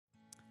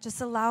Just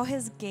allow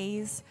his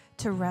gaze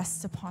to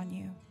rest upon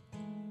you.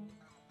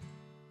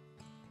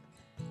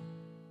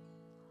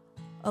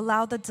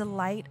 Allow the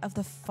delight of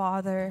the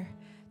Father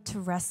to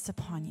rest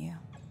upon you.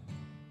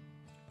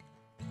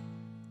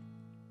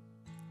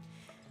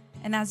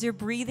 And as your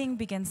breathing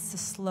begins to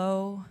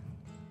slow,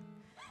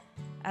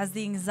 as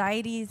the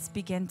anxieties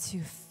begin to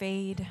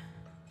fade,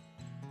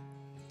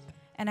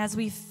 and as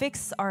we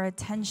fix our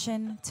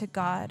attention to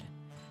God,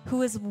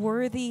 who is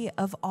worthy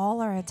of all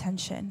our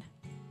attention,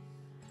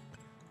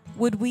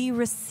 would we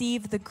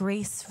receive the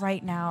grace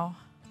right now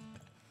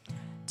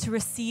to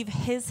receive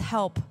his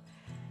help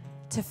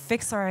to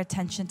fix our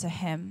attention to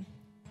him,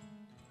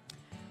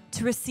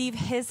 to receive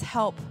his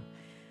help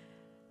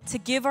to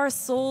give our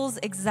souls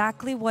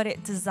exactly what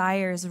it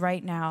desires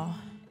right now,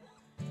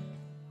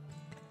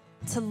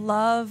 to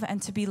love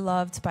and to be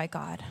loved by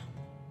God.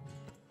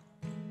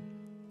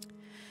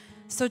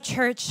 So,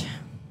 church,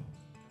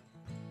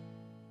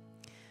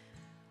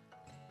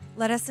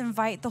 let us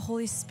invite the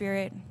Holy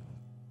Spirit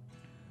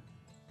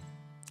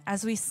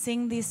as we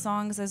sing these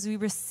songs, as we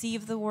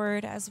receive the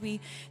word, as we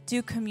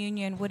do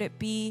communion. Would it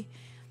be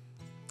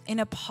in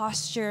a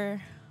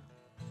posture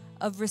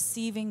of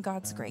receiving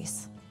God's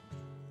grace?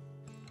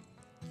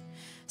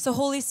 So,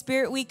 Holy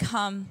Spirit, we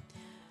come.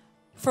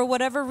 For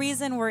whatever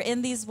reason we're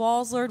in these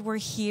walls, Lord, we're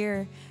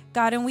here.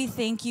 God, and we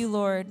thank you,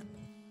 Lord.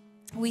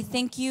 We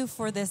thank you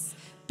for this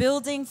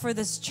building, for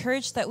this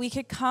church, that we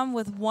could come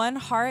with one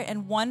heart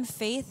and one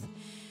faith,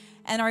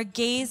 and our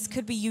gaze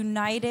could be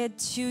united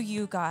to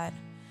you, God.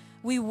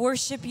 We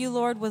worship you,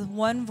 Lord, with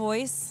one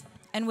voice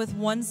and with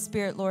one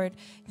spirit, Lord.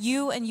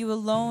 You and you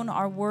alone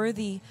are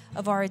worthy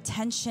of our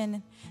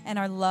attention and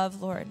our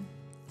love, Lord.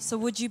 So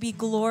would you be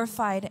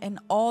glorified in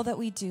all that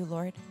we do,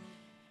 Lord.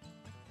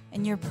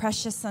 In your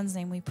precious Son's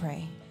name we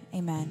pray.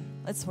 Amen.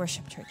 Let's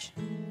worship, church.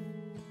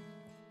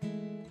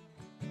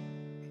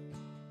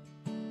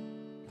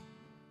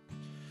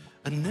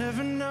 I've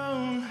never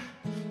known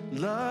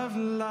love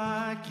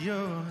like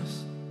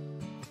yours.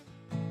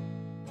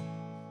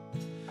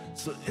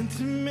 So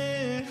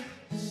intimate,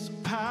 so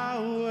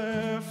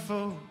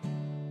powerful.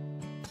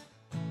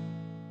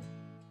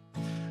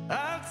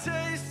 I've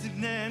tasted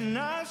and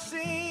I've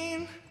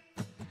seen,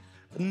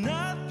 but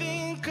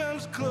nothing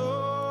comes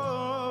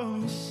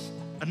close.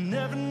 I've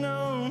never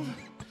known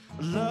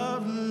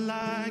love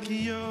like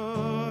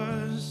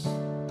yours.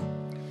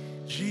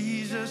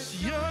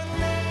 Jesus, your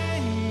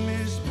name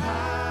is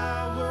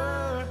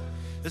power.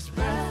 There's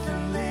breath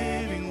and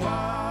living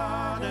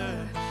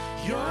water.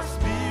 Your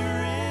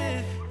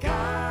spirit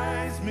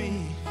guides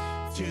me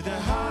to the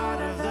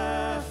heart of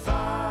the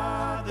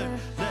Father.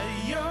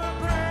 Let your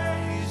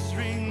praise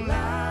ring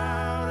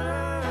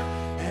louder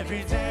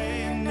every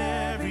day and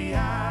every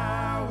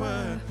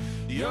hour.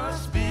 Your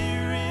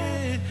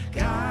spirit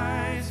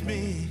guides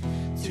me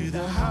to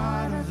the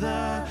heart of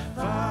the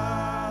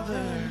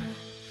Father.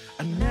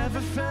 I never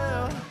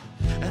felt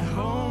at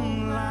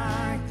home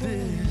like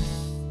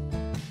this.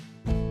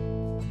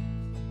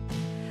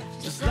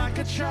 Just like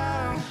a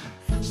child,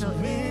 so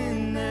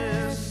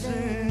innocent.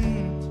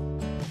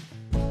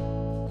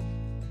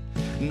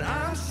 And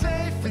I'm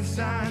safe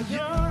inside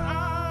your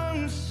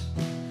arms,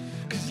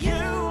 'cause you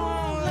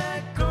won't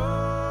let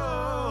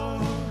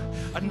go.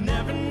 I've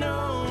never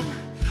known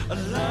a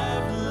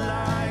love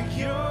like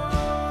yours.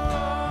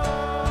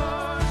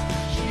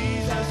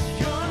 Jesus,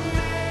 your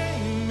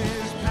name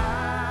is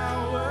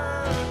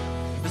power.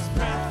 There's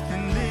breath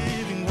and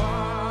living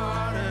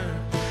water.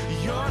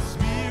 Your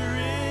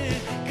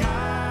spirit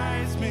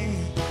guides me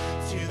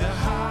to the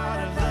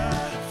heart of the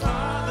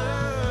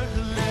Father.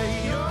 Let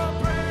your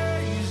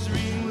praise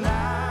ring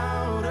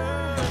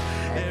louder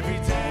every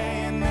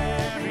day and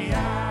every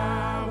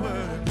hour.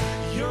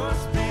 Your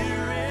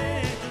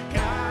spirit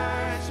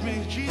guides me.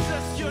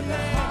 Jesus, your name.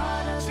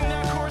 Sing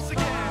that chorus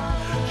again.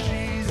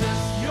 Jesus,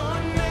 your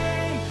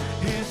name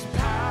is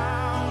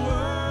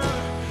power.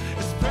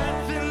 It's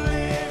breath and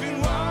living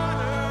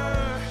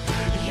water.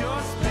 Your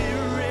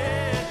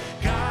spirit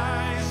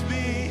guides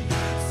me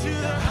to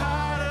the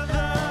heart of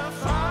the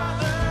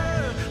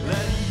Father.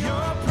 Let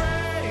your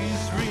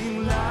praise ring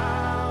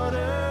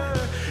louder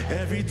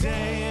every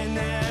day and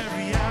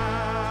every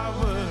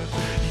hour.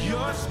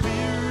 Your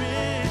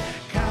spirit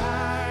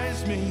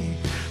guides me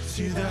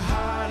to the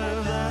heart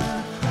of the.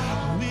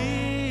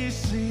 We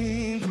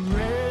sing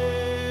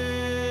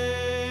praise.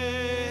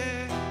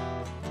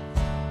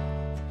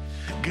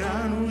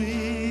 God,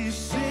 we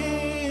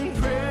sing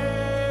praise.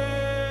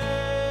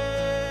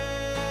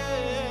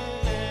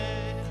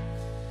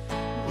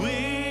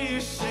 We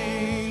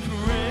sing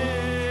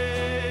praise.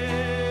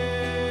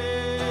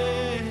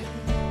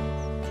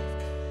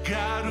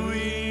 God,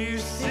 we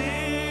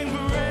sing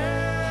praise.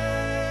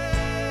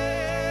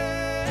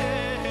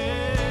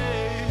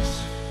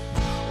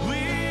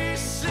 We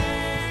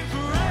sing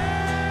praise.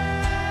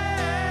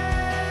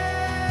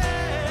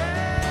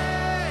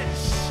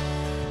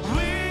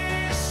 We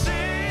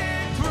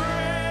sing praise.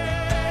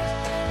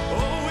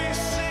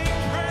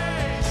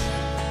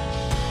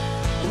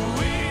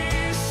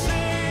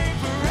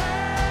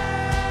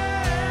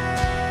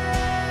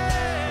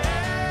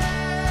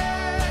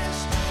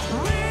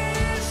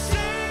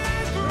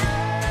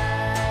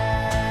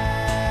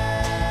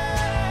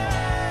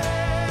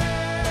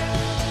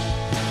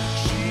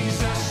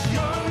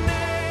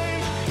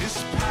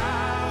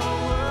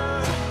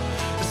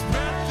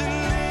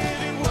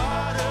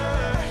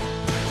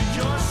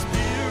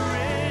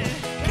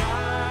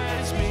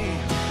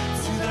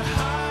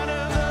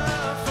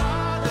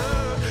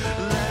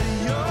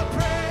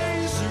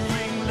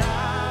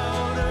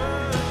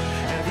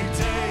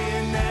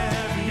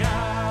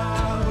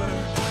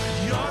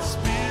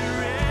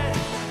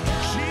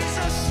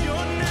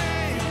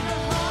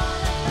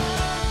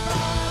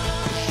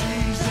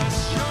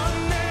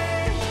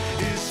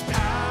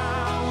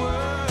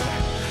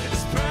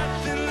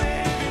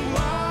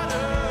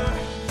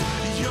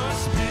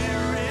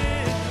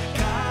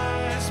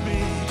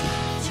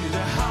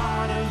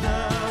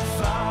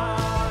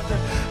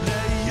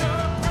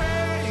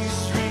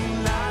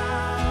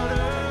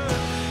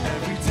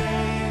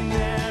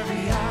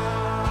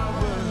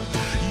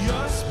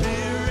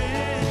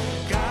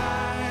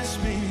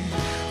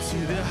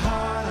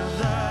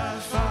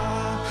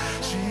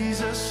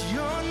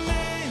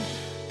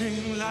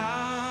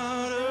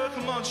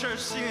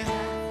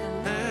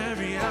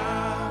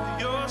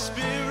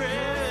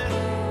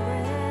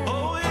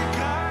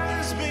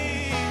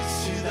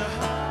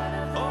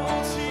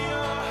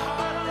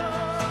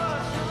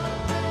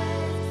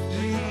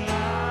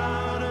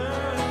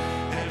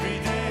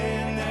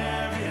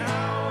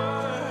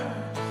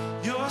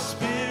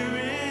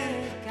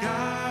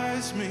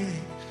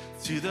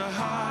 to the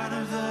heart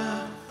of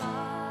the,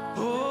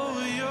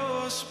 oh,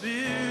 your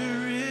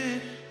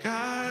spirit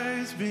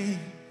guides me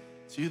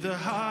to the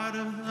heart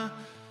of the,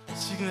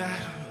 sing that,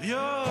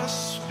 your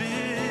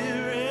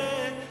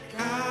spirit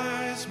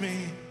guides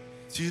me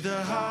to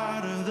the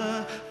heart of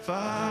the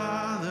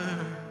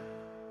Father.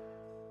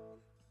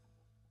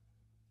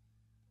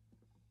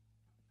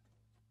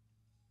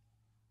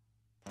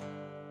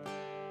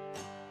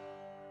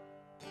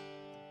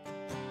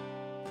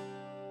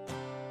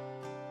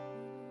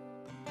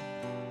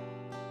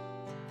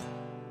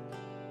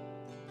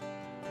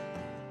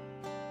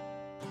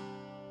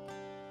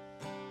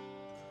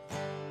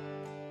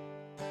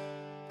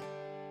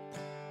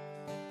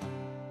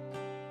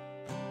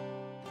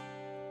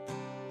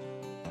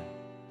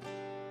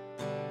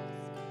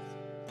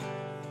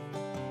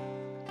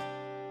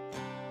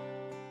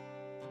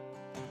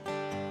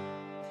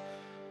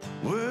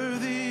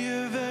 Worthy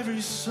of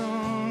every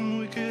song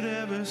we could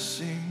ever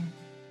sing,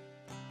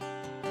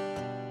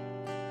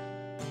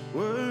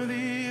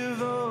 worthy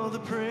of all the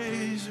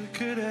praise we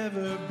could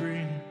ever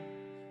bring,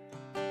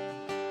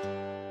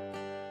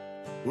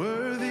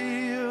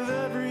 worthy of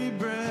every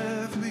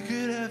breath we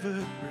could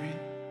ever breathe.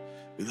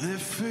 We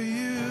live for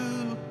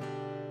you.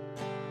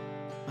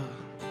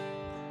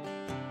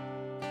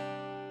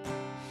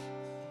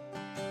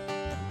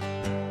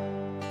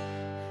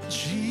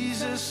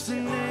 Jesus, the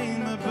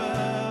name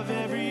above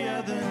every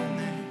other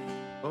name.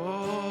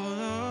 Oh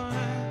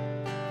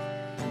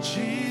Lord,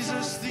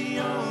 Jesus, the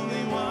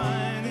only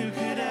one who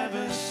could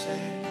ever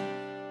save.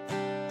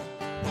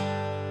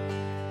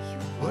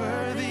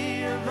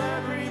 Worthy of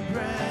every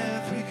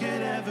breath we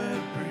could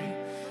ever breathe.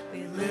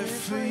 We live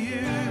for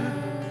you.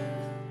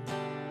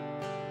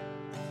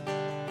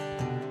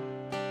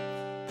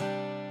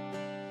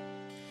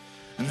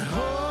 And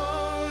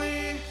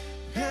holy,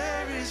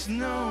 there is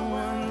no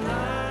one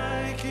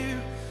like you.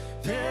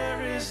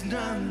 There is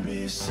none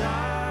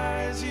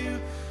besides you.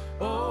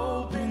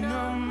 Open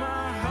up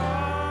my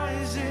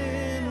eyes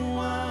in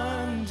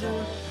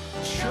wonder.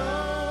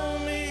 Show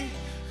me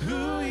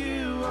who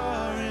you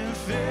are and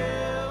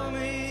fill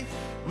me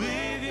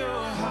with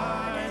your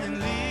heart and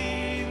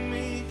lead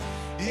me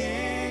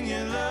in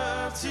your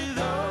love to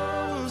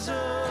those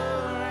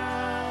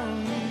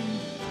around me.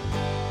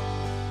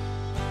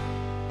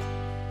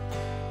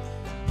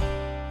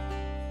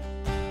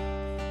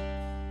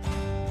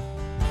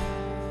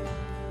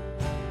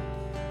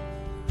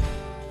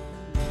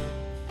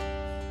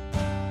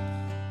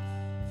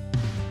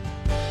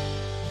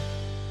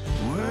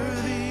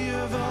 Worthy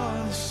of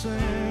all the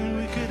sin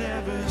we could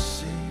ever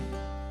sing,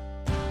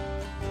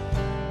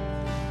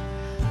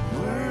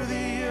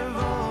 worthy of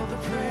all the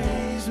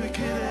praise we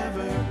could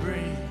ever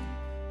bring,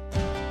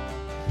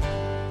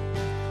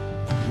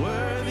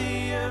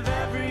 worthy of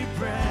every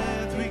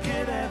breath we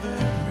could ever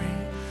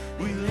breathe.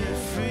 We live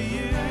for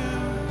you.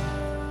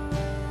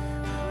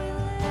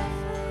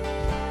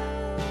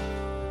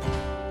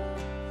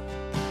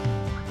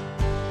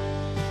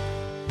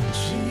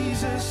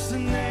 Jesus, the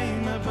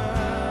name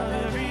above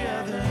every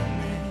other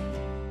name.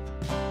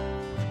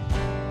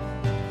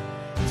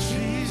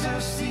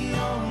 Jesus, the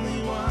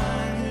only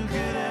one who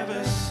could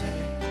ever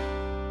save.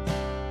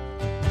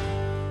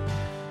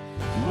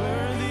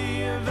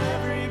 Worthy of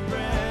every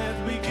breath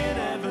we could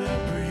ever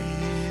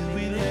breathe.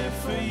 We live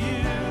for you.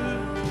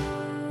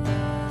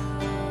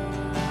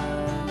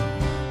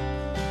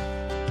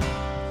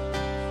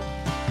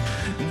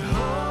 And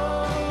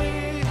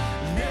holy,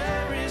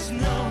 there is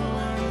no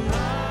one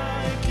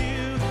like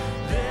you.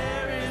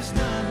 There is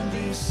none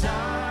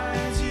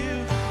besides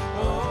you.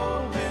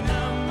 Open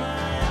up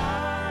my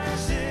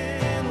eyes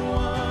in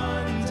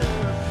wonder.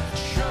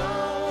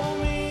 Show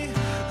me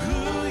who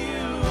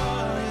you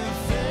are and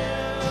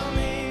fill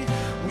me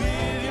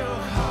with your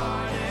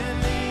heart and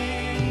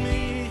lead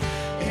me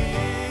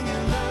in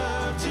your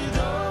love to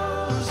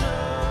those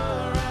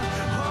around.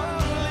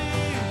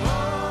 Holy,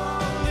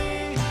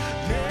 holy,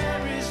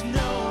 there is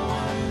no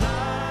one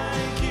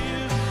like you.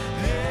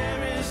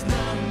 There is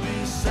none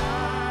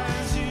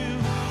besides you.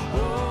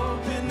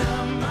 Open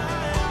up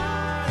my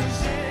eyes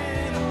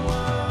in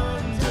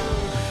wonder.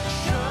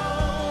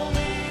 Show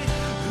me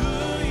who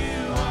you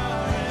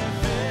are and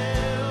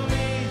fill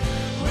me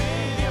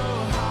with your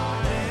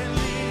heart and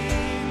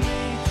lead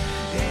me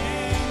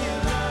in your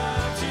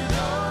love to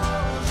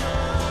those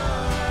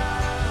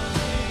around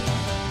me.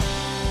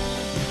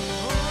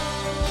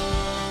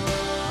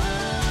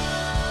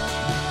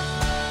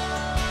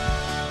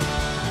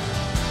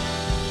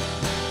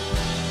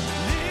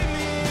 Lead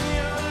me in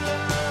your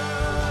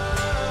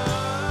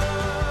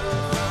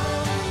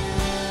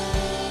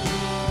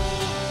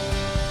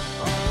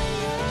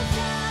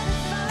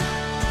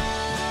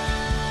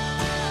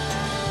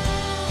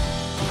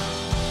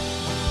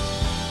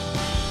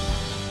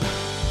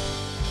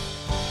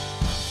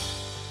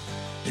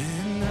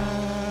And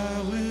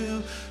I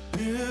will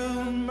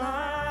build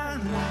my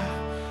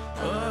life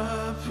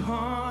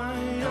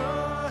upon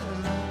your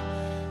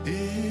love.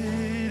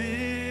 It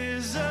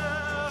is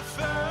a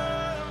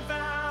firm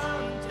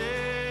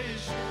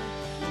foundation.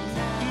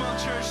 Come on,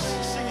 church,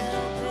 sing it.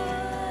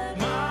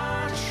 My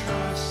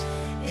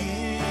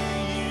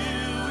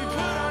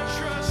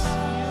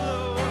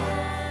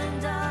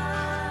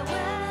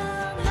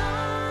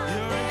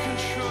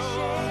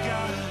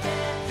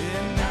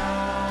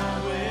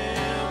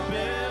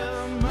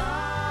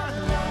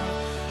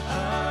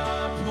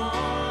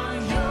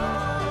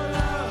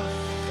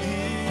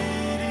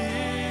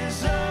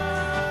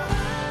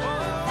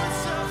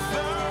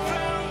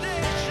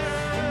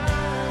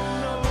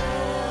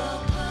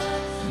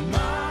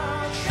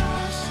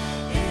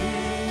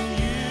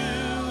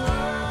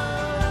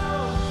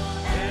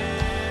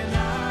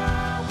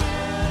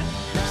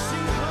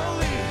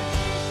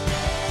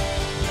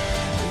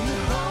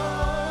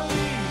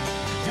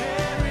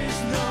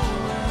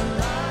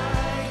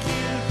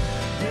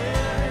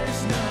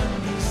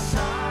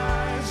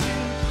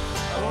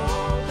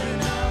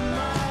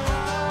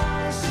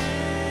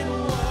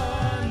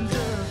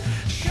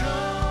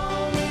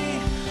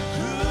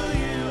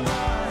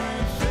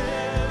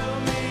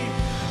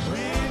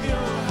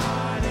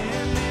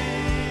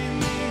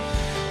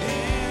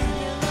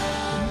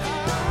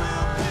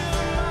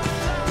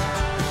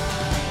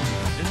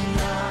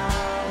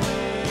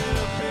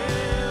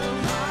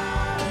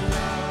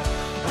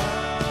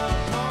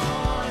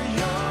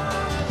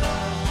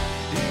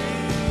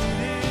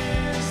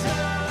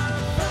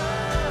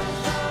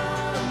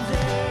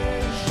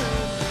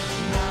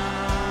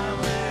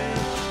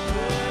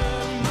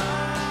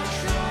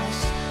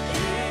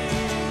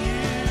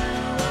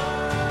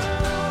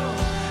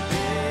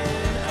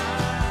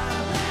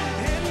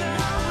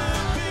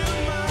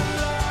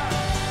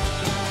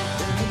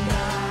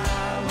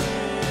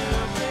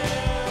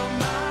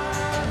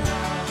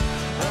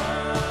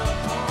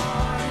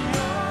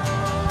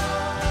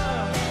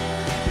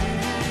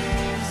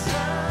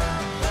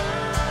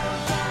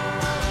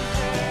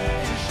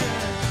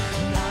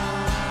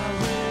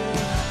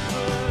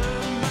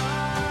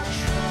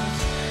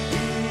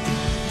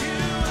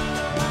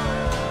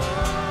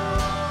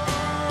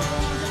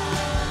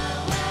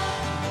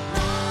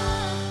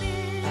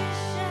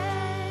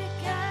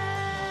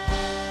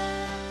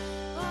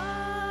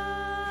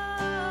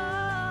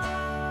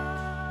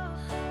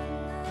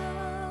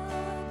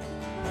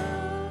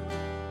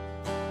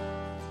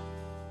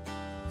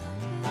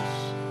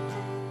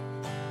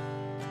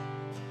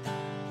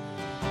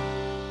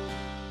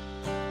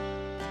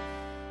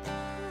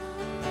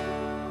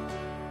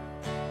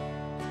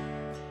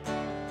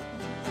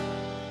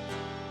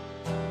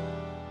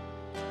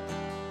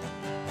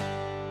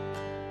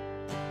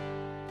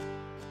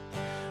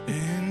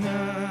and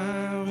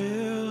I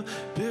will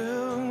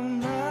build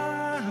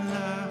my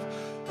life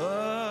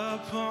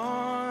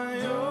upon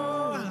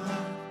your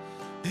love.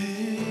 It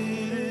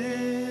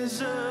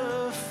is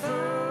a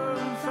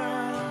firm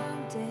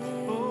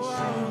foundation. Oh,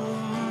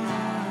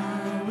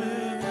 I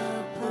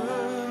will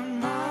put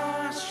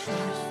my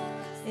trust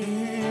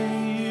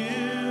in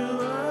you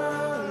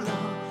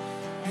alone,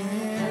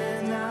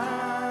 and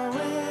I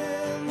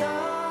will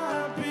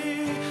not be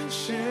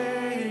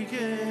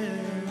shaken.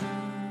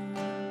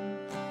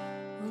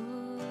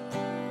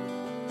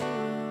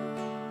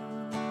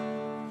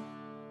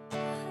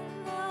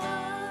 I'll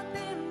not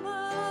be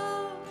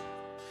moved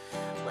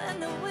when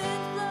the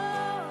wind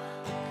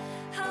blows.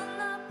 I'll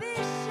not be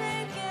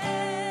shaken.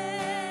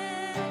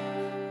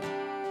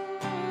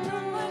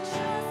 Put my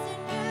trust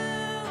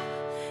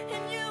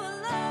in you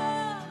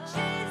alone,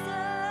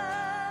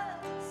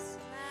 Jesus.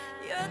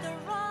 You're the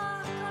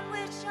rock on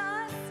which I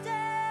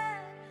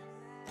stand.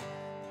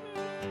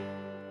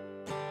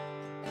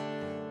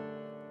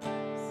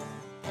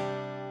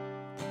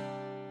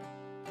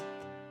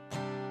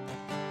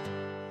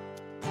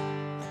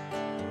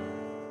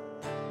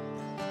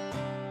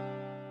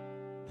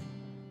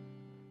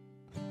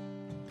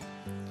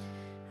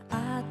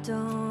 I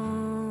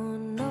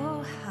don't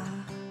know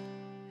how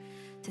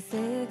to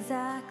say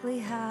exactly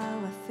how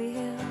I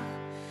feel.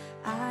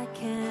 I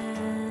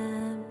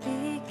can't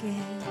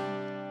begin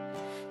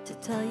to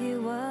tell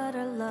you what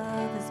our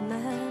love has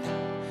meant.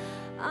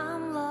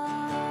 I'm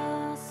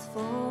lost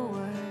for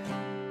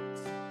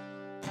words.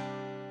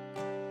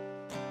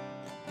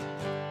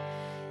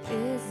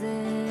 Is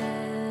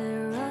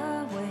there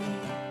a way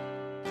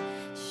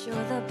to show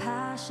the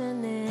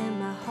passion in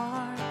my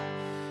heart?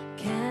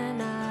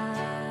 Can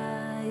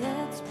I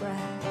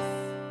express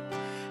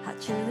how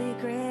truly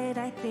great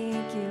I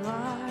think you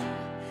are,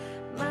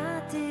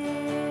 my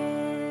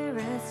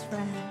dearest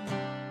friend?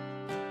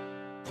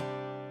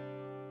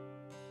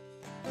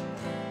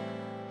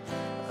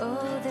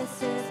 Oh,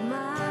 this is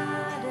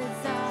my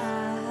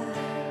desire,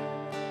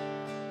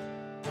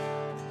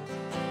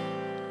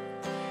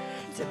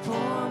 to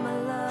pour my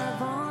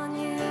love on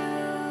you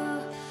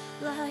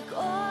like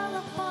oil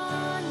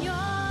upon your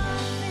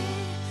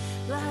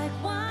feet, like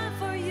wine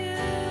for you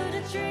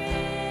to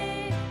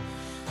drink,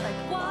 like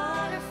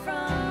water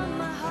from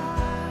my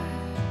heart.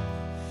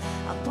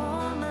 I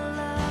pour my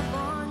love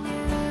on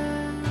you.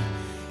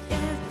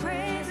 If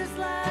praise is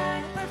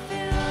like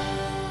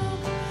perfume,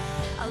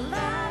 I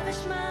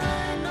lavish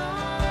mine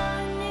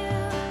on you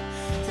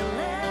till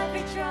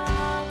every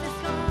drop is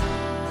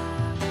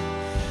gone.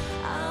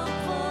 I'll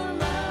pour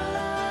my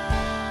love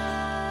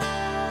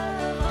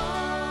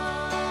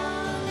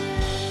on you.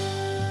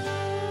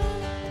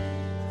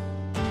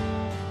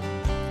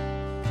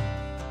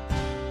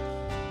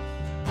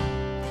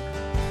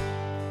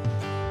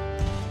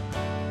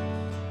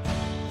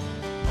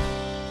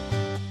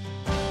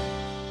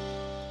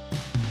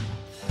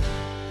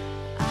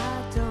 I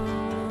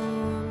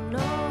don't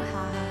know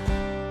how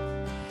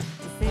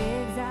to say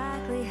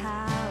exactly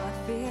how I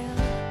feel.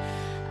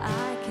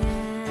 I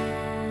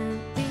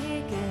can't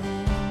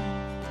begin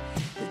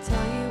to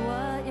tell you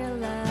what your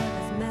love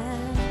has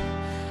meant.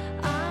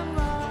 I'm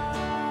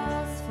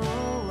lost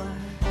for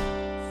words.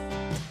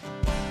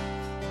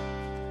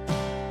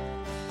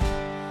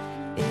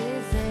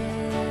 Is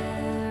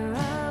there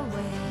a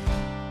way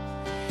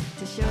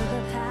to show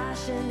the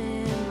passion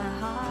in my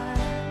heart?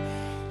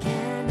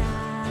 Can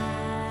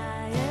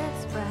I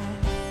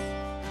express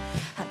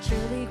how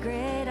truly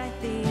great I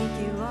think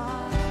you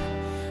are,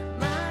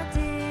 my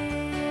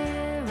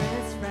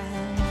dearest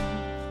friend?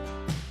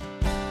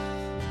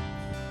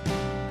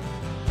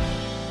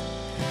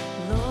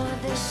 Lord,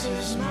 this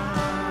is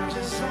my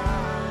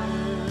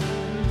desire,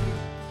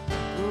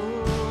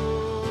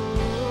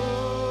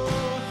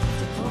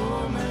 to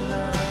pour my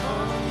love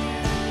on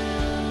you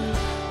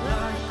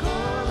like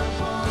oil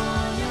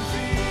upon your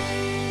feet.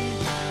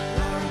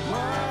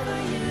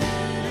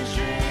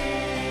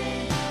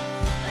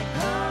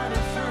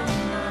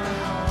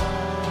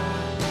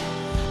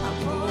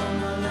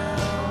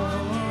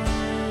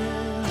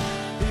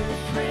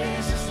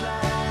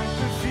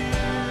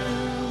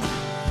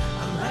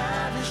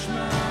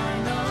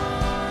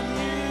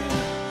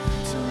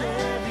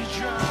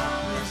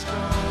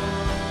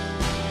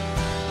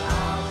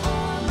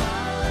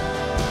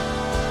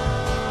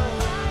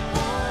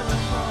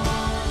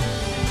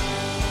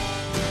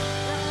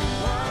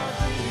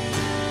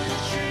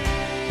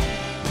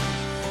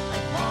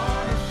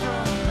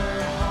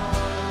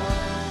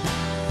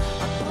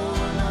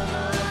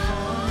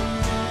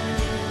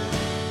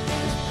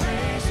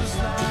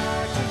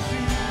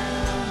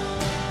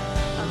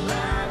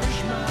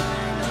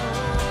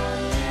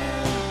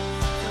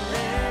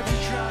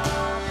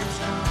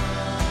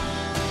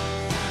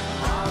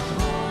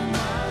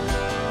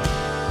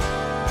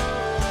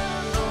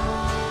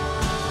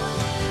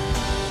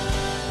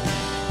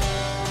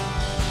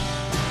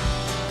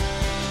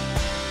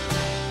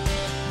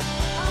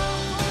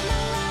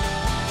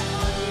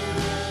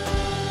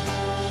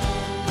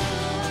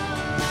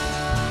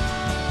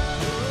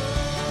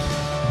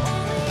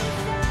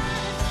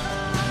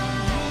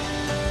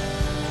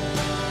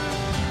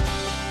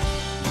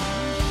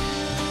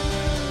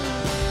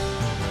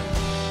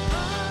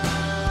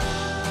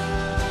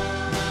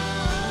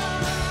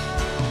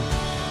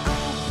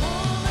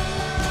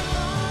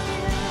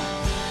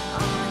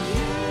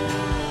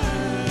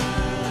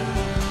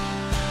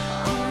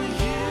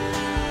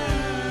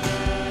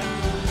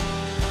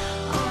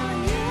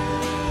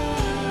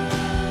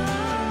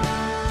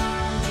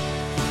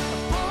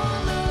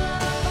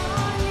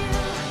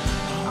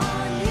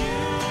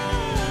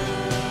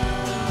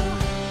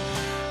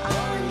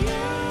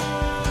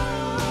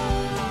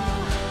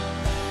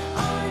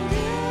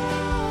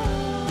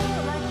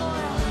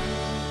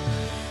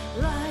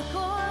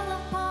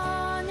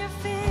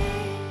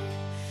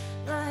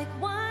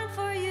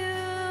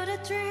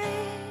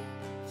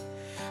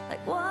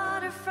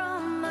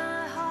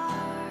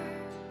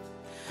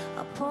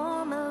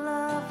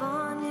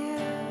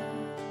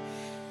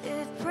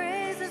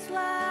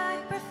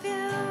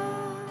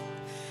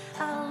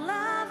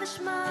 lavish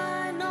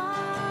mine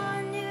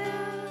on you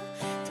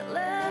till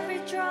every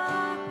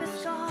drop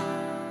is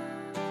gone.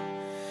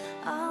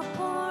 I'll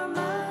pour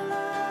my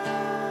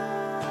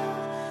love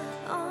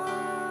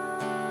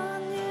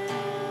on you.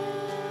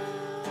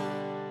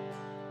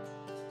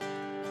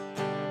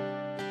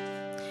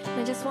 And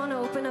I just want to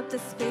open up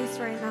this space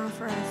right now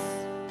for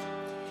us.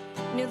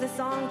 You know, the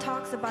song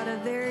talks about a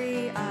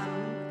very,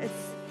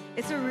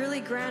 it's a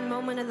really grand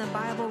moment in the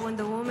Bible when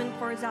the woman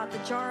pours out the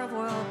jar of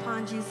oil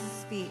upon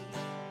Jesus' feet.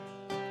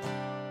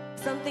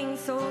 Something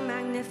so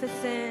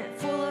magnificent,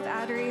 full of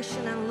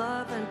adoration and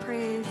love and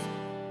praise.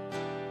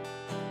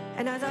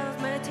 And as I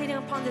was meditating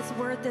upon this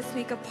word this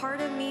week, a part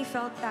of me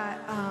felt that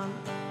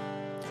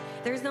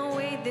there's no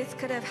way this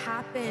could have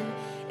happened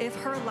if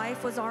her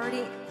life was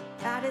already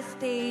at a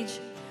stage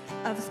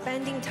of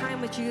spending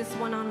time with Jesus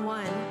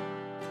one-on-one.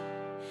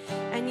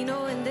 And you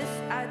know, in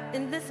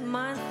this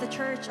month, the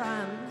church,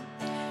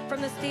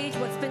 from the stage,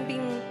 what's been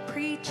being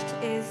preached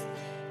is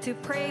to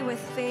pray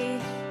with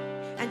faith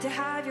and to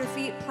have your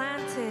feet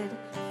planted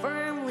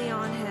firmly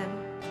on Him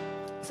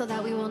so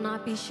that we will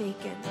not be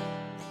shaken.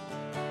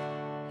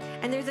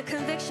 And there's a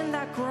conviction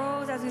that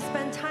grows as we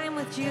spend time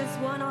with Jesus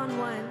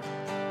one-on-one.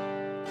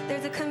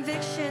 There's a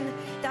conviction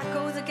that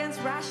goes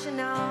against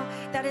rationale,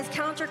 that is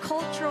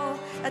countercultural,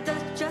 that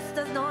just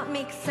does not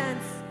make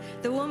sense.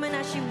 The woman,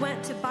 as she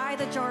went to buy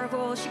the jar of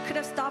oil, she could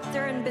have stopped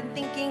there and been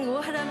thinking,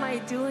 what am I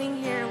doing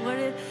here?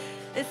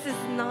 This is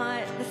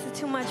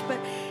too much. But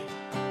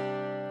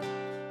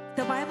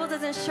the Bible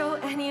doesn't show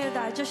any of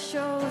that. It just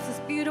shows this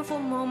beautiful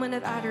moment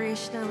of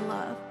adoration and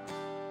love.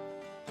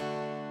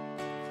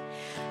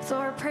 So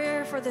our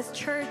prayer for this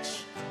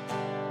church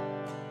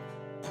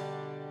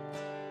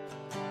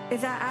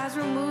is that as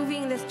we're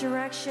moving this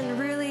direction,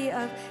 really,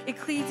 of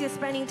ecclesia,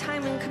 spending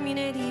time in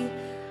community,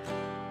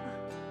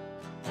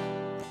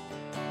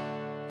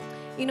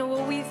 you know,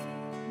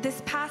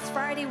 this past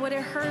Friday, what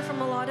I heard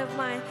from a lot of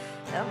my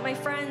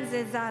friends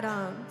is that,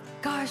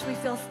 gosh, we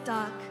feel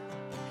stuck.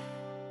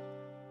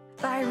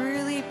 But I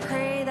really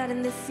pray that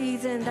in this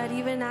season, that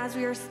even as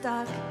we are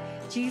stuck,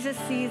 Jesus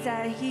sees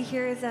that, He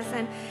hears us,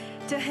 and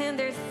to Him,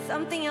 there's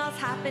something else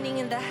happening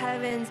in the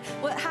heavens.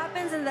 What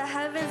happens in the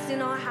heavens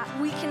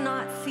we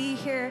cannot see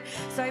here.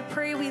 So I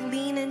pray we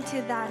lean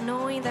into that,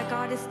 knowing that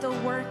God is still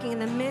working in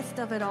the midst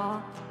of it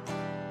all.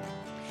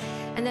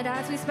 And that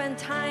as we spend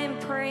time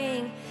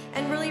praying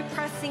and really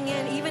pressing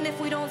in, even if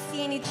we don't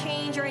see any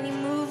change or any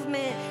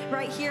movement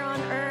right here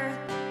on earth,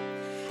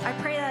 I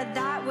pray that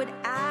that would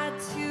add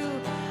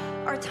to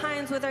our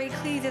times with our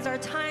ecclesias, our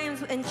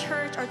times in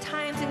church, our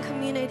times in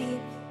community.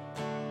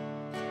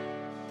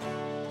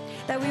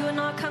 That we would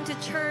not come to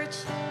church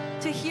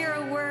to hear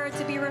a word,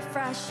 to be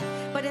refreshed,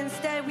 but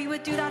instead we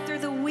would do that through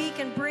the week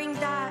and bring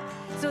that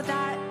so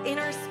that in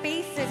our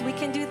spaces we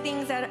can do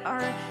things that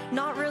are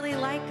not really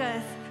like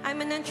us. I'm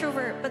an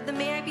introvert, but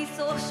may I be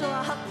social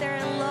out there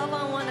and love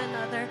on one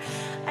another.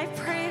 I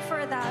pray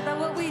for that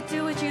what we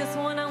do with Jesus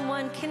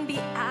one-on-one can be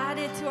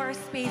added to our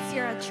space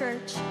here at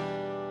church.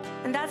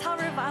 And that's how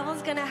revival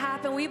is going to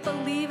happen. We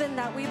believe in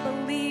that. We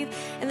believe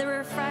in the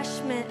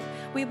refreshment.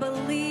 We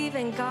believe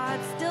in God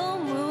still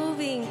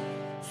moving,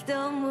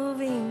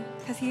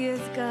 because He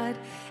is good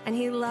and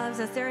He loves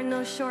us. There are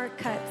no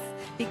shortcuts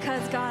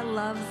because God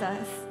loves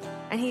us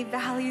and He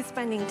values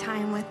spending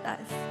time with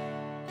us.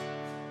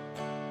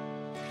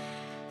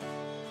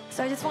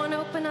 So I just want to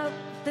open up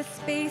this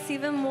space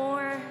even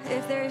more.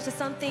 If there's just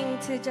something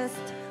to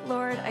just,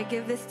 Lord, I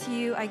give this to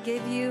you. I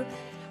give you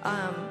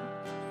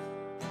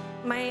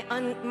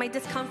my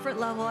discomfort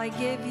level. I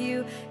give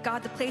you,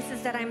 God, the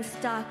places that I'm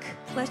stuck.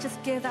 Let's just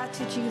give that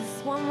to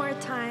Jesus one more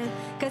time,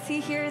 because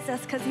He hears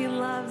us, because He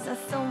loves us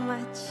so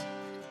much.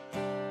 I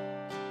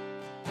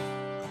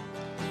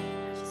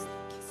just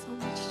thank you so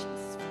much,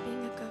 Jesus, for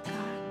being a good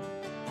God.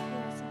 He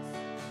hears us.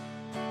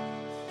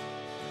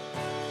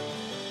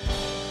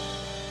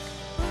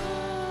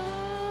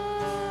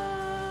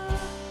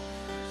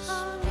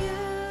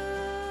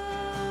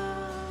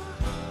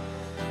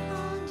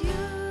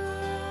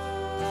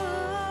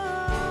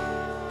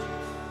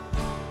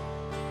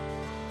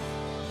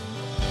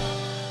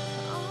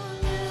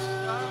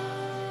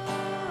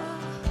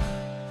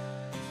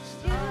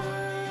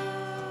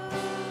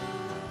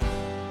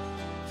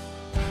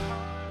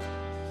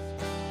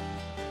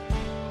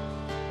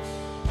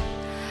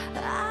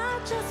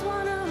 Just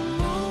wanna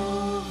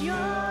move your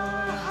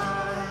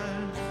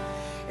heart.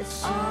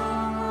 It's all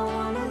I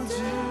wanna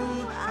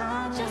do.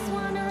 I just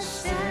wanna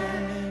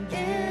stand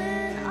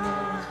in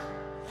awe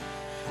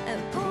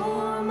and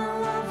pour my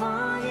love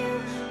on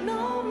you,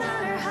 no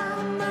matter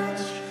how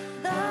much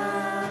the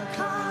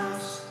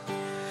cost.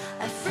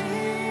 I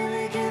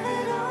freely give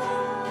it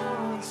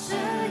all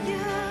to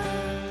you,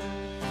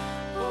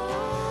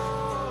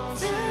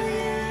 to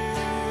you.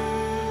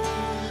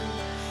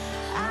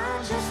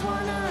 I just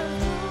wanna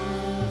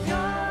move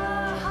your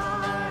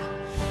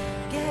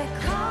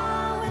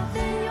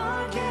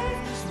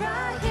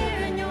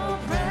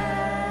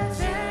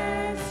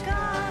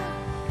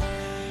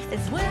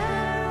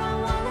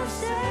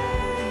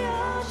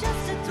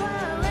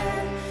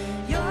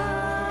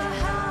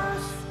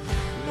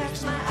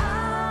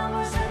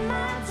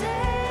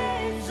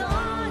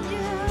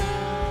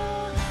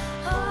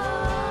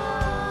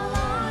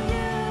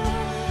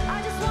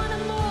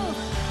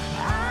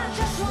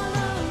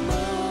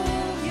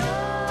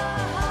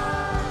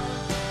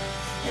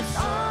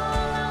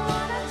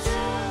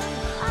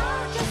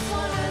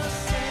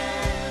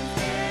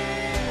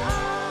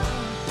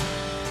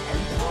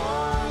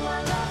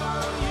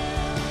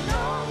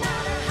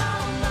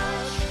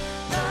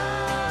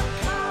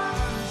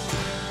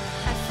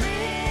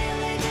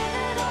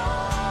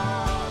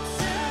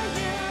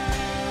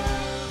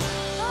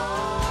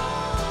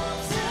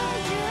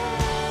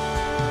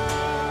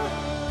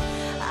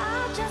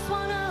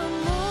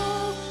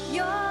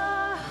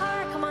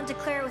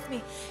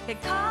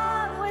Get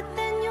caught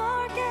within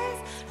your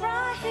gaze,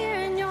 right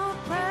here in your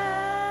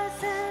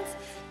presence.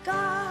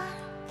 God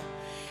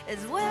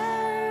is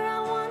where I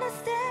want to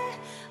stay.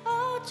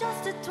 Oh,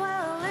 just to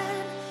dwell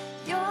in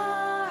your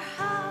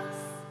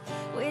house.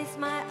 Waste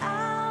my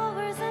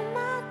hours and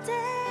my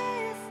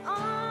days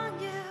on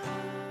you.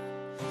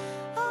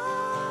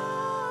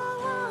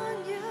 Oh,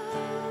 on you.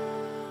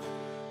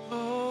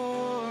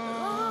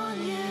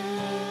 On you.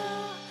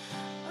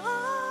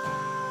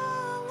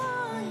 Oh,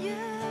 on you.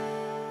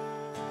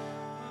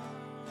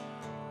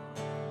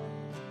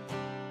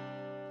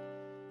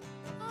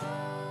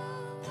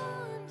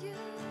 On you.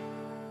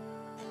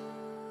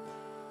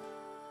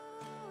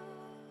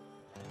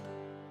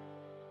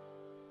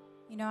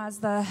 You know,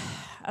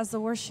 as the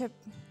worship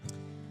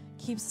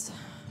keeps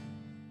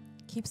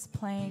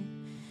playing,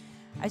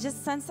 I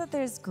just sense that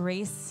there's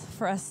grace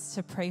for us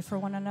to pray for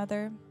one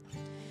another.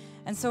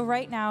 And so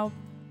right now,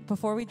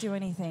 before we do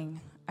anything,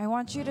 I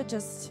want you to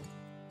just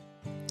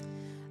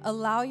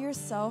allow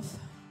yourself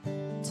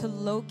to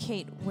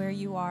locate where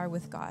you are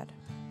with God.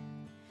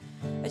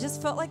 I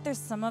just felt like there's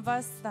some of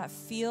us that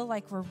feel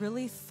like we're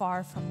really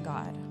far from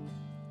God.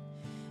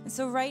 And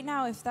so right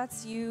now, if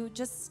that's you,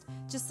 just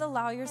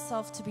allow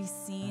yourself to be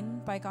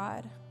seen by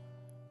God.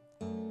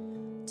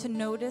 To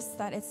notice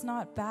that it's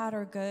not bad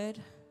or good,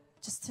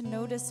 just to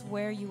notice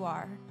where you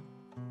are.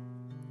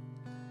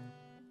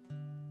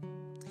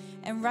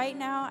 And right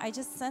now, I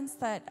just sense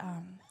that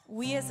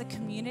we as a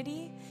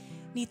community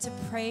need to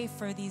pray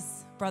for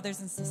these brothers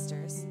and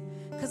sisters.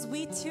 Because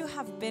we too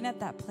have been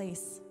at that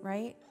place,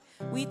 right?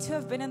 We too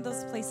have been in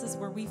those places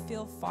where we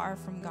feel far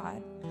from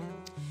God.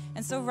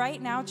 And so right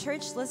now,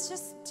 church, let's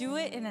just do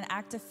it in an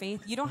act of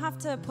faith. You don't have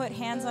to put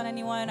hands on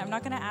anyone. I'm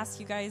not going to ask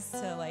you guys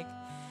to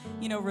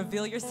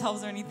reveal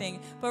yourselves or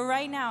anything. But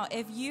right now,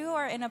 if you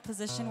are in a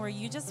position where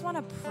you just want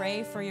to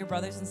pray for your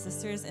brothers and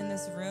sisters in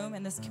this room,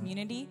 in this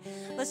community,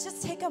 let's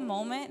just take a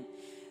moment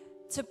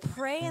to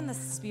pray in the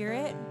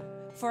Spirit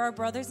for our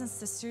brothers and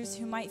sisters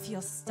who might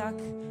feel stuck,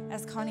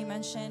 as Connie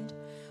mentioned,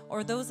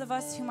 or those of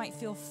us who might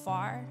feel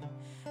far.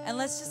 And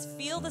let's just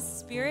feel the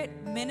Spirit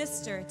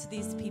minister to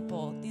these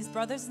people, these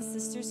brothers and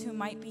sisters who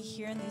might be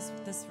here in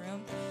this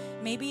room.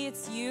 Maybe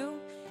it's you.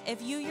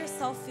 If you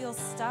yourself feel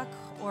stuck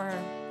or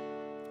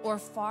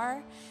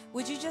far,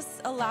 would you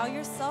just allow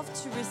yourself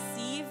to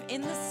receive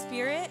in the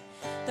Spirit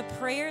the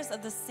prayers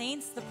of the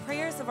saints, the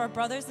prayers of our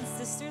brothers and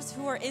sisters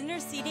who are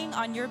interceding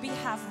on your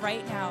behalf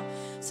right now?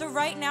 So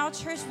right now,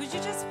 church, would you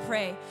just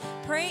pray?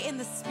 Pray in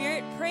the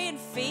Spirit, pray in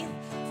faith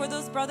for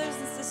those brothers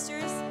and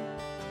sisters.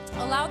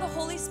 Allow the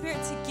Holy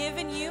Spirit to give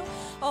in you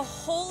a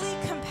holy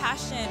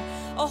compassion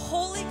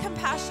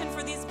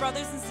for these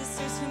brothers and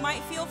sisters who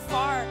might feel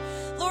far.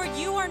 Lord,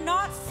 you are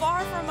not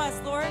far from us,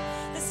 Lord.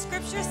 The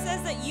scripture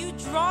says that you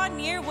draw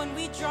near when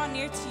we draw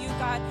near to you,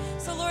 God.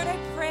 So, Lord, I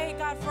pray,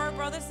 God, for our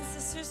brothers and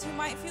sisters who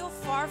might feel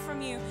far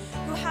from you,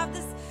 who have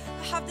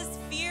this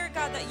fear,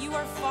 God, that you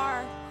are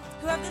far,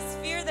 who have this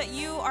fear that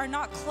you are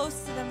not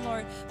close to them,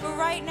 Lord. But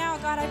right now,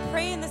 God, I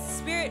pray in the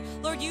Spirit,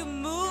 Lord, you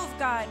move,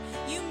 God.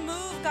 You move,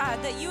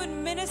 God, that you would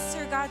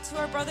minister, God, to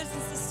our brothers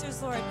and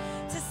sisters, Lord,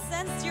 to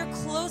sense your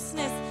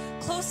closeness,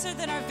 closer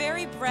than our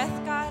very breath,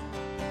 God,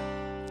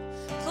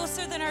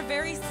 closer than our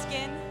very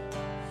skin.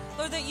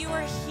 Lord, that you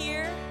are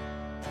here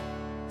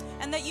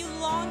and that you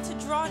long to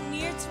draw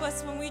near to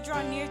us when we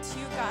draw near to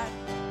you, God.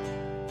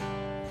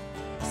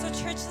 So,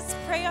 church, let's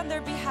pray on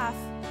their behalf.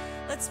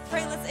 Let's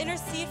pray. Let's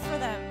intercede for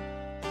them.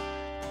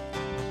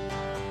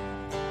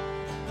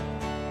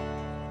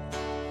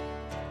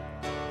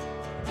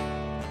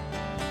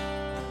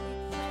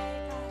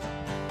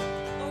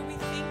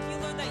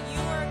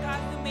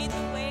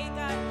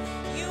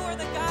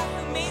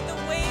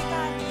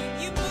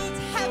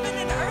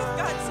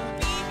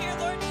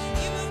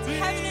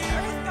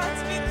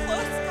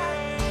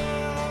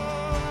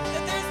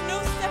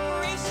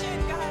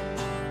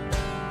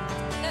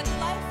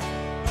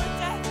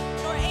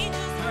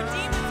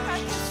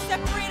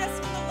 Separate us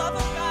from the love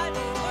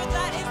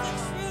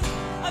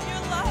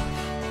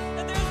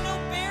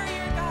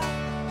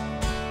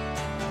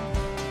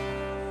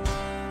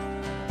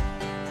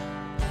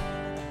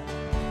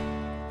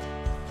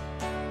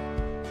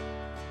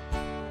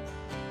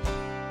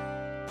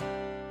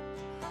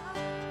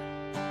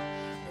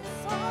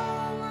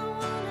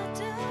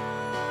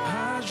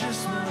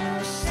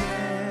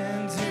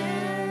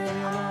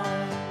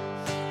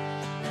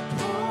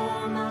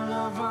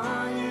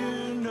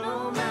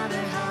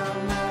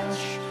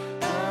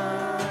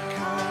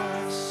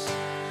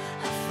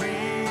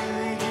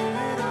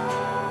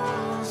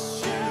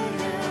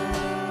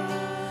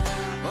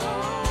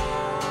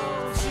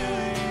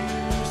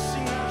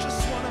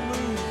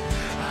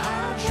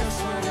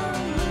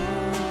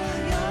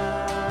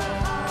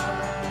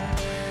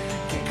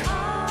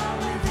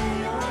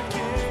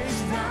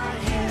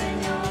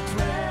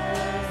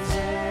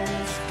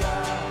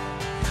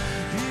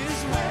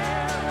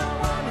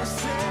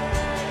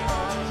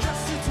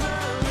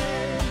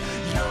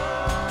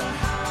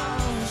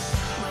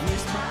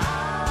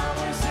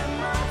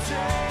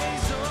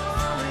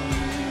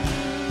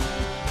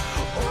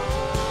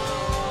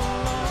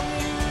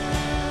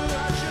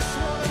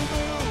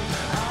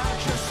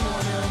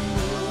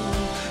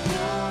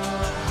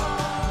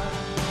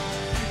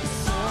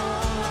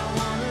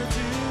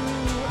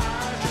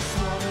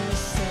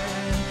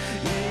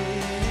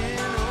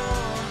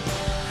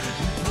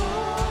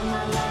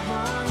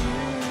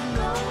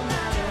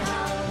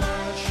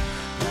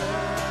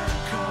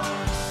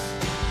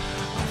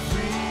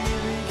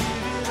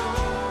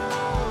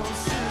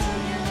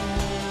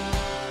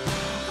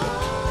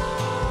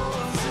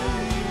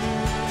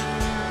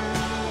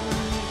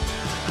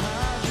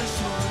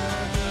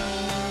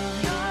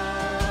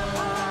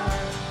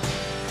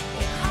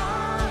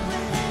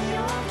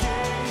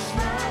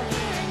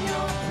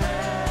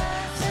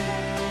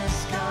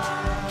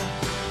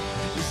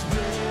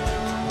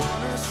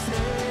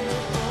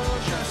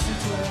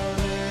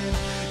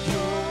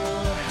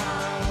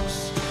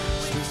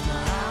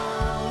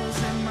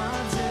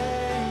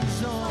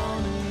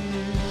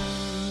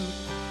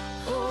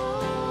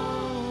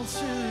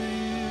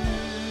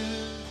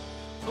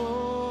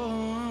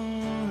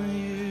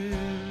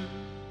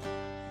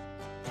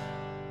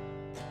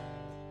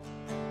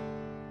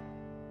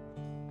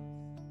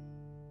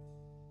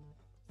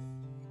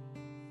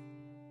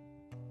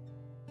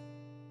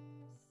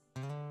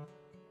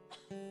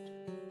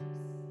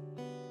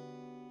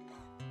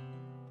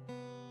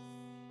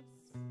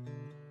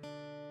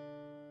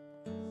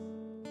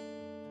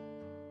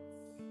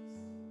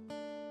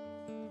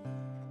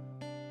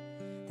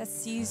that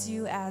sees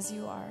you as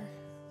you are.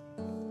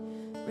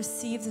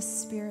 Receive the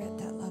Spirit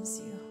that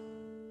loves you.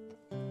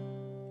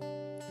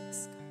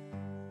 Yes,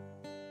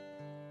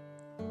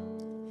 God.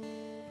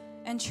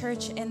 And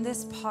church, in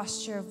this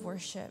posture of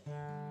worship,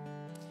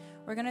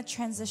 we're going to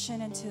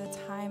transition into a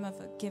time of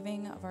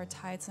giving of our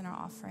tithes and our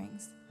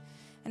offerings.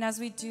 And as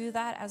we do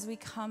that, as we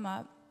come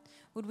up,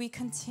 would we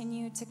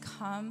continue to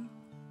come,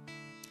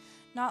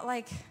 not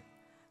like,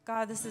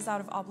 God, this is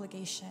out of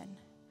obligation,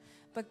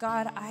 but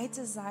God, I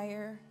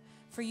desire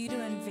for you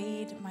to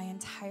invade my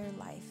entire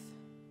life.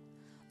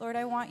 Lord,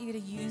 I want you to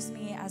use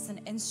me as an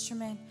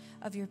instrument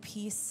of your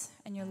peace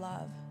and your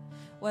love,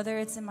 whether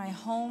it's in my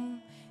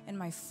home, in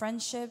my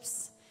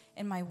friendships,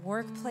 in my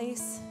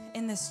workplace,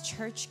 in this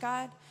church,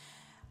 God.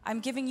 I'm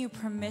giving you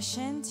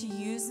permission to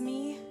use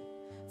me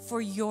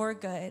for your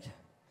good.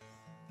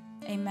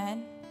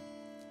 Amen.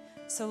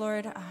 So,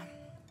 Lord,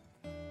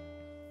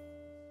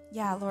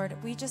 Lord,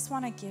 we just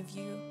want to give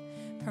you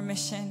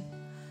permission.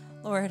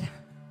 Lord,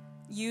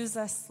 use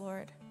us,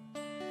 Lord.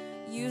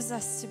 Use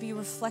us to be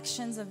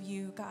reflections of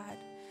you, God,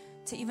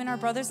 to even our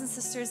brothers and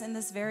sisters in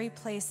this very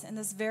place, in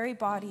this very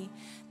body,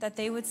 that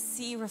they would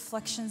see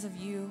reflections of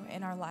you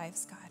in our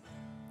lives, God.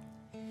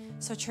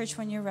 So, church,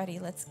 when you're ready,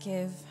 let's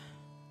give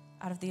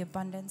out of the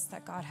abundance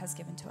that God has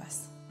given to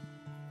us.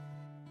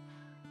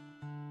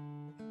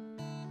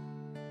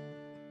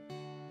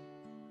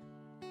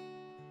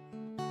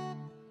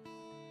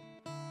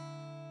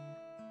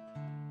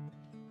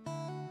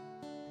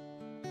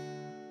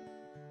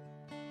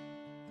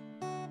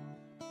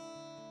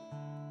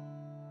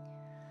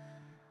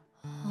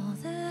 All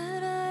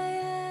that I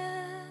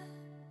am,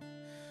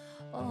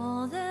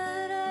 all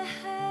that I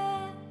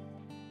have,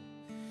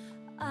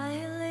 I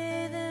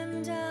lay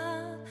them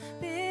down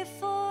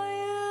before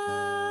you,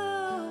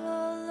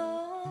 oh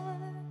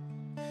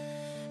Lord.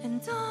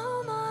 And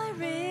all my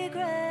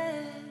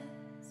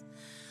regrets,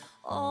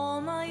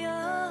 all my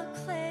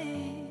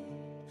acclaim,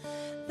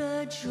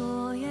 the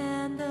joy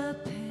and the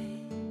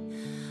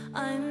pain,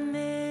 I'm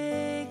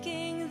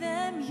making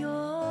them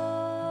yours.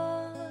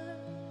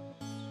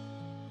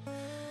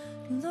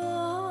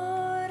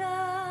 Lord,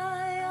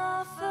 I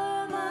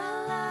offer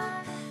my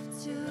life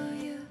to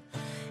you,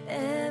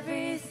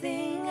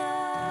 everything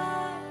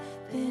I've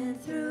been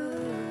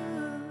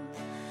through.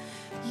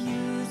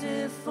 Use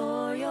it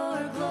for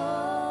your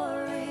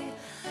glory.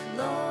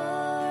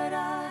 Lord,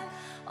 I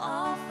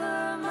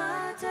offer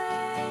my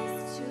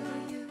days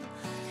to you,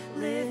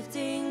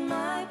 lifting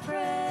my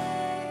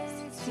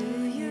praise to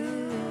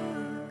you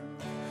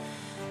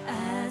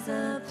as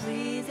a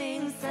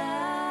pleasing sacrifice.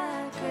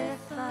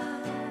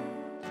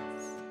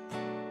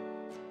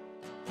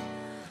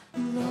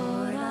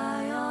 Lord,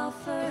 I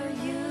offer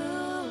you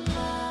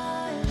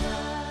my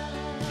life.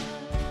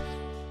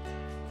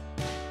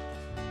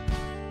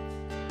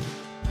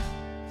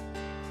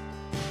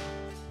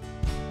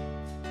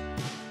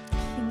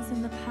 Things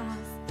in the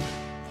past,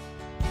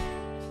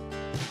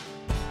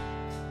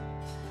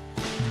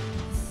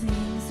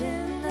 things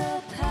in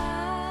the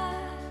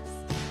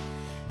past,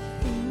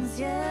 things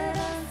yet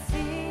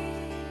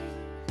unseen,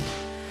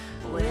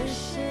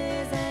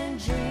 wishes and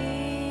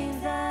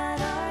dreams that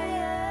are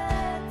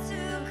yet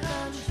to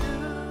come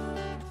true.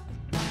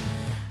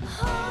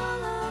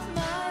 All of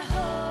my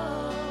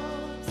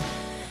hopes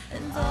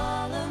and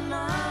all of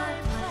my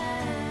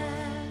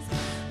plans,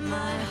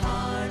 my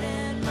heart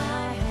and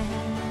my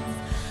hands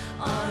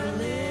are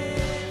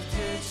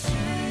lifted to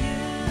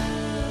you.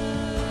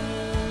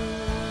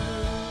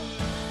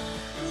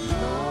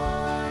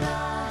 Lord, I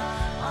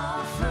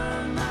offer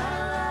my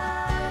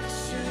life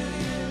to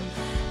you,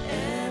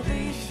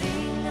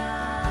 everything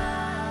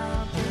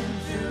I've been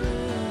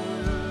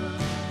through.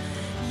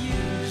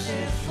 Use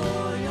it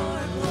for your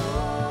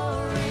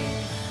glory.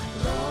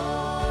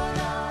 Lord,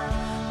 I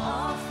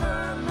offer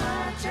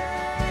my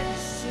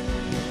days to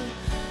you,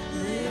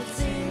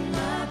 lifting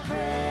my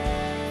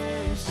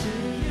praise to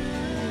you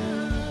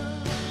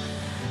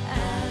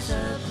as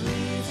a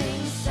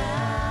pleasing sacrifice.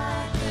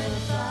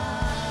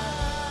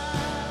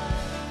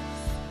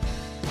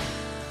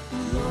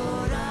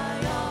 Lord, I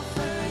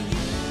offer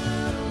you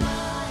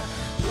my,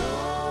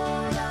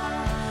 Lord, I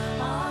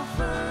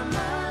offer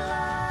my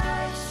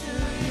life to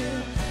you,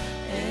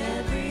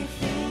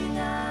 everything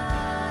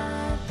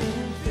I've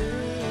been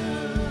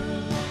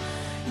through.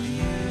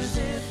 Use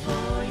it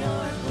for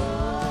your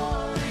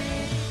glory.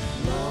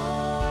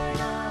 Lord,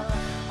 I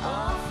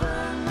offer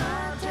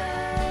my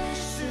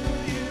days to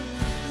you,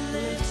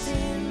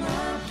 lifting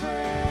my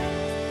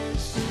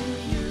praise to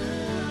you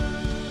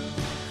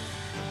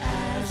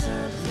as a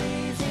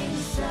pleasing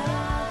sacrifice.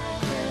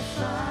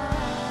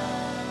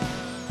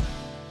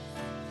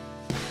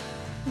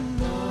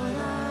 Lord,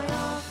 I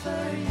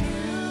offer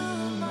you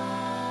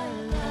my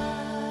life.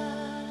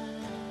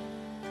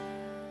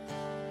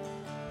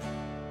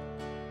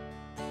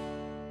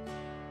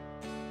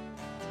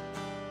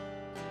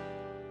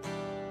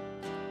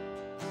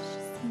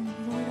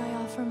 Lord, I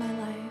offer my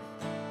life.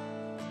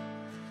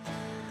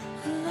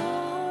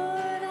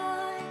 Lord,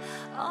 I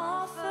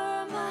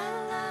offer my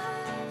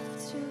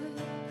life to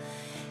you,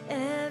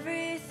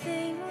 everything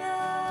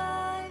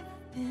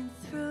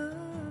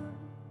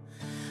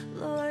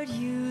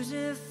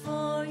live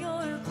for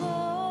your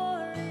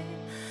glory.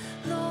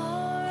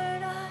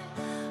 Lord, I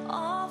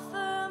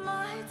offer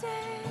my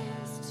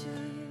days to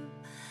you.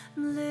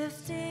 I'm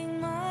lifting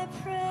my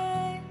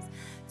praise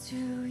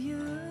to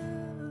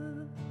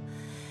you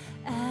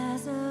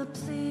as a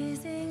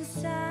pleasing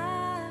sacrifice.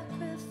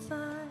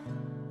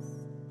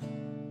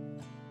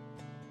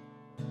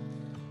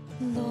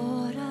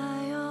 Lord,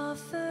 I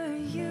offer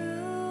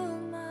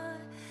you my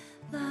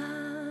life.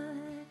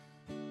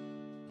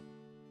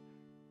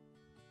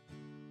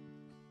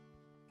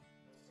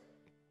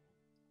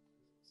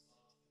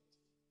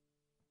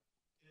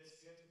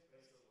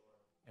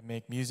 And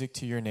make music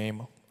to your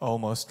name, O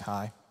Most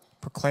High,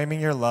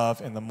 proclaiming your love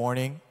in the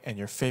morning and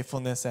your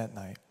faithfulness at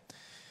night.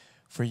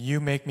 For you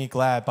make me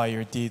glad by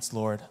your deeds,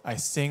 Lord. I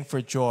sing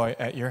for joy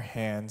at your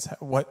hands,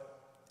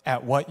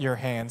 at what your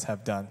hands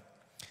have done.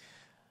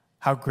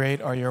 How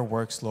great are your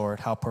works,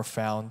 Lord, how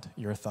profound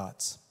your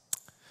thoughts.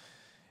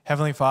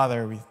 Heavenly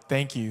Father, we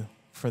thank you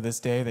for this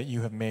day that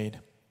you have made.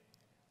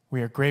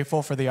 We are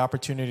grateful for the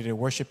opportunity to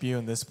worship you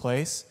in this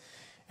place,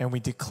 and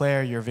we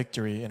declare your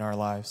victory in our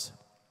lives.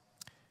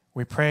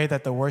 We pray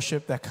that the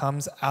worship that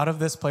comes out of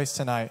this place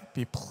tonight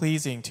be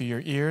pleasing to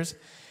your ears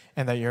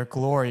and that your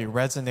glory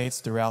resonates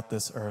throughout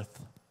this earth.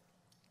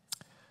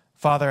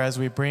 Father, as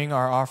we bring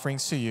our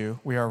offerings to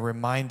you, we are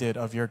reminded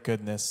of your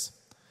goodness.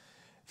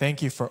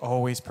 Thank you for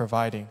always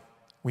providing.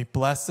 We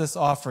bless this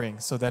offering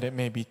so that it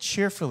may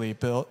cheerfully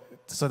build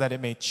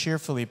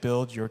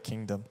your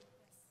kingdom.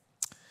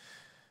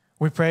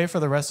 We pray for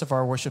the rest of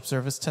our worship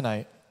service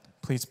tonight.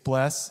 Please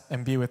bless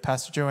and be with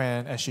Pastor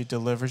Joanne as she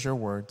delivers your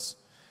words.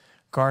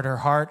 Guard her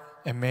heart,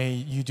 and may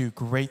you do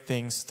great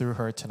things through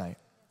her tonight.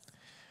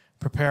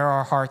 Prepare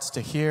our hearts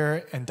to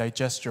hear and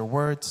digest your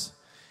words,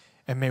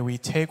 and may we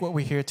take what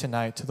we hear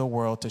tonight to the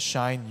world to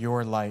shine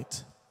your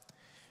light.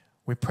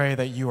 We pray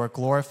that you are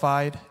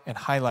glorified and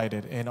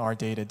highlighted in our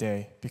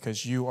day-to-day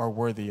because you are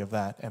worthy of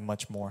that and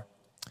much more.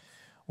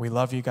 We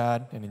love you,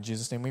 God, and in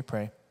Jesus' name we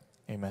pray.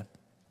 Amen.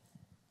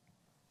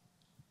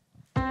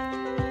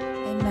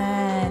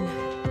 Amen.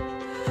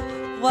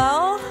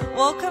 Well,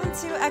 welcome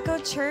to Echo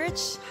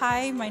Church.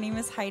 Hi, my name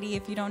is Heidi.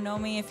 If you don't know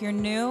me, if you're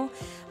new,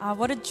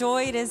 what a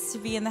joy it is to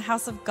be in the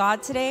house of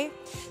God today.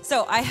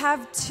 So I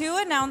have 2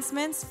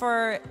 announcements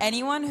for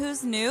anyone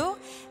who's new,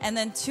 and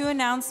then 2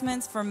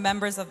 announcements for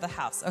members of the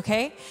house,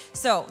 okay?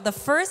 So the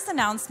first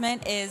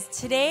announcement is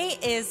today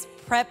is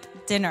prep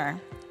dinner.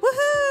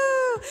 Woohoo!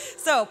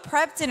 So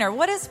prep dinner,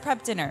 what is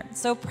prep dinner?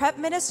 So prep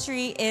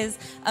ministry is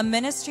a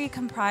ministry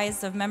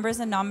comprised of members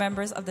and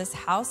non-members of this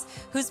house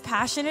whose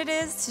passion it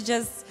is to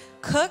just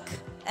cook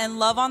and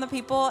love on the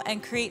people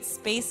and create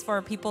space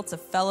for people to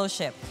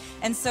fellowship.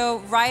 And so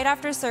right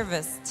after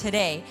service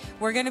today,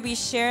 we're going to be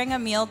sharing a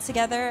meal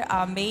together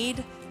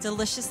made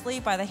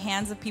deliciously by the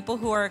hands of people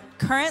who are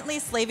currently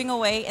slaving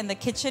away in the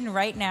kitchen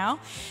right now.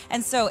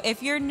 And so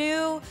if you're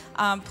new,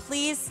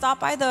 please stop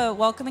by the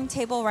welcoming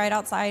table right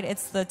outside.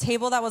 It's the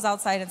table that was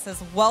outside. It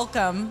says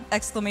welcome, !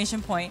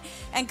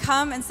 And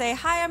come and say,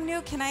 hi, I'm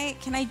new. Can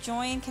I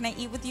join? Can I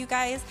eat with you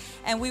guys?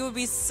 And we would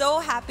be so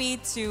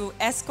happy to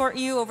escort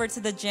you over to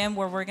the gym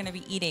where we're going to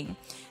be eating.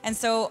 And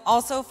so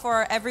also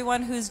for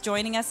everyone who's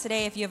joining us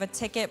today, if you have a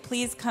ticket,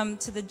 please come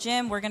to the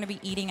gym. We're going to be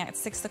eating at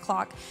 6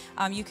 o'clock.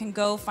 You can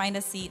go find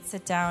a seat,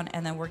 sit down,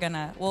 and then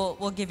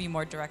we'll give you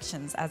more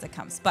directions as it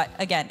comes. But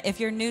again, if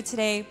you're new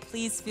today,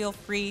 please feel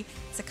free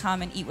to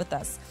come and eat with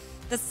us.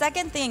 The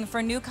second thing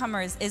for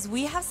newcomers is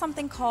we have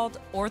something called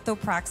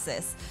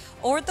Orthopraxis.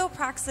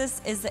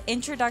 Orthopraxis is the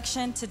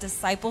introduction to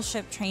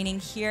discipleship training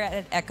here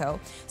at Echo.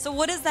 So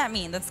what does that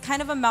mean? That's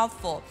kind of a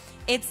mouthful.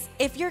 It's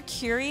if you're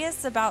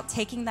curious about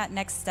taking that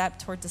next step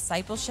toward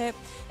discipleship,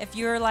 if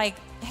you're like,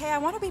 hey, I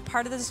want to be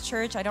part of this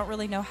church, I don't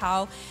really know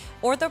how,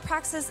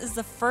 Orthopraxis is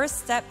the first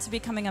step to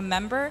becoming a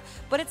member,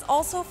 but it's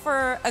also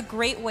for a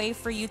great way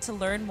for you to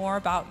learn more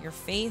about your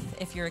faith.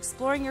 If you're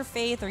exploring your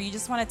faith or you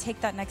just want to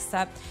take that next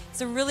step,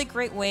 it's a really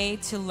great way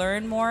to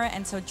learn more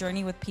and to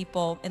journey with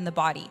people in the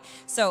body.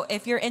 So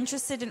if you're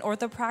interested in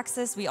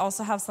Orthopraxis, we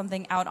also have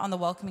something out on the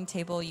welcoming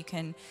table. You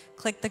can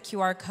click the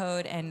QR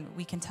code and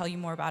we can tell you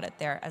more about it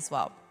there as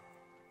well.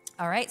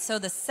 All right, so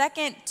the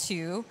second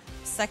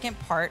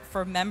part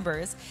for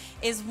members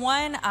is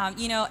one,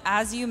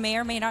 as you may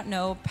or may not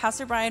know,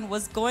 Pastor Brian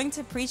was going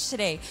to preach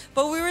today,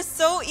 but we were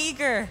so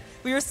eager.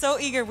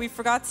 We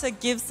forgot to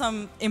give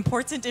some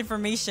important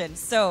information.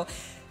 So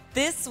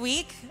this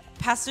week,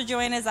 Pastor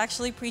Joanne is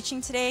actually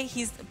preaching today.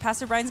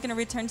 Pastor Brian's going to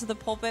return to the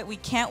pulpit. We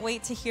can't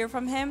wait to hear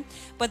from him.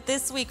 But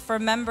this week for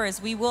members,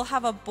 we will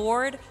have a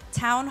board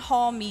town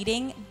hall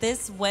meeting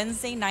this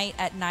Wednesday night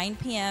at 9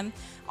 p.m.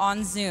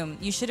 on Zoom.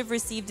 You should have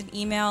received an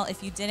email.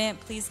 If you didn't,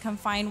 please come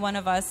find one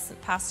of us.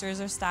 Pastors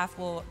or staff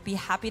will be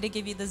happy to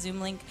give you the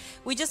Zoom link.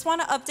 We just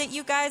want to update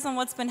you guys on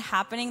what's been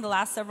happening the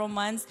last several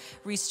months,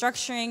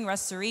 restructuring,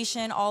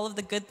 restoration, all of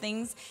the good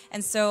things.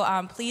 And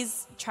so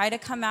please try to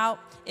come out.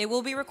 It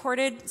will be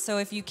recorded, so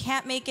if you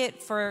can't make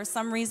it for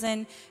some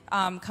reason,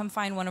 come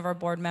find one of our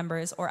board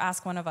members or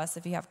ask one of us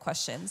if you have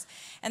questions.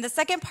 And the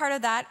second part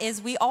of that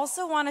is we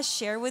also want to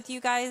share with you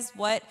guys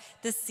what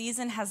this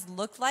season has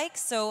looked like.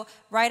 So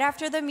right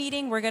after the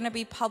meeting, we're going to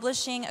be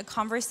publishing a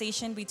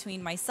conversation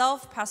between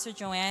myself, Pastor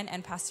Joanne,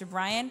 and Pastor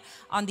Brian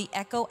on the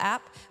Echo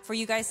app for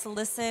you guys to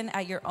listen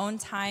at your own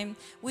time.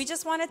 We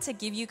just wanted to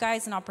give you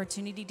guys an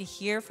opportunity to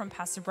hear from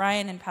Pastor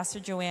Brian and Pastor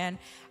Joanne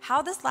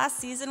how this last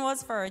season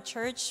was for our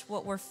church,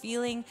 what we're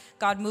feeling,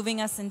 God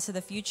moving us into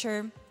the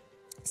future.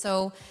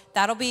 So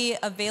that'll be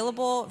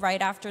available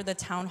right after the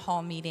town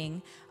hall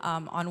meeting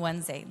on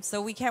Wednesday.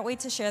 So we can't wait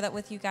to share that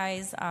with you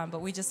guys, but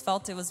we just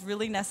felt it was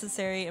really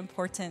necessary,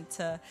 important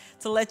to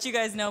let you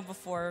guys know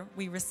before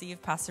we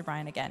receive Pastor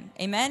Brian again.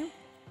 Amen?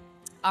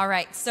 All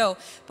right, so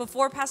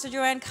before Pastor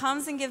Joanne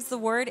comes and gives the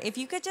word, if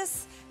you could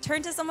just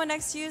turn to someone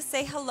next to you,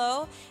 say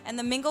hello, and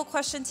the mingle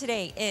question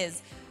today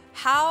is,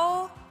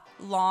 how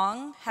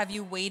long have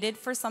you waited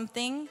for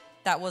something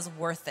that was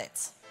worth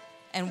it?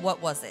 And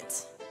what was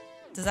it?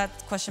 Does that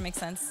question make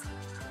sense?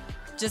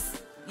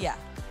 Just, yeah.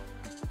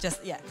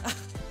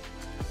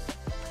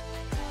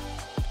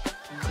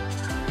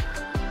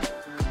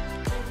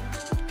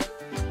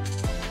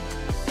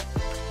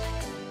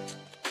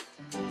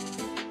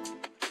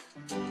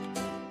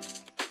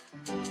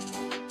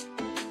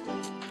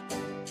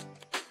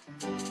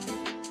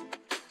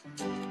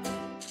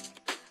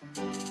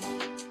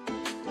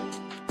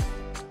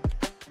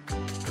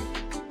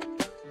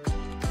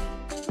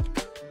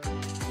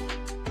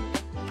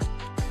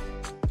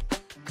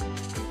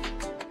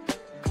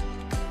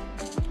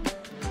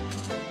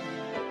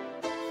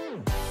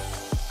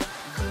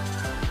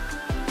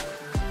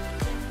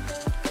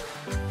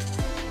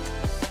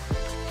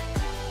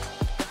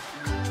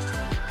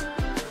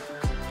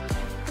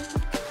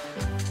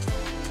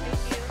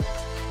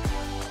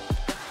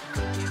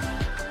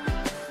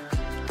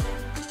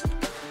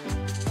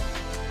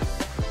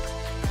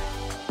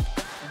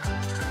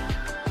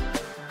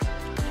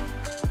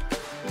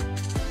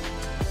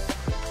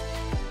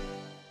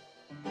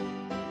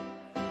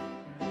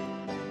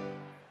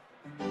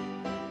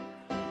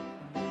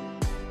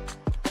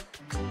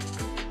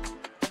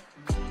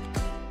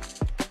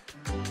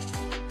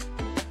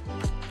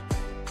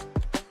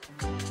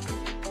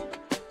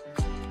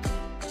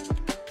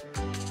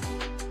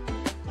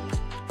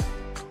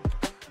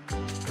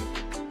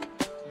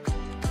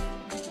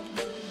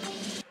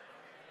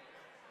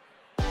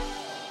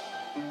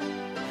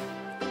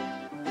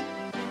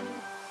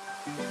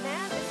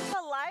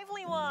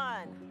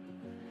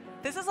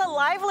 This is a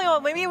lively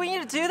one. Maybe we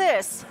need to do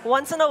this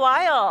once in a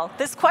while.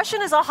 This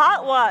question is a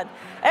hot one.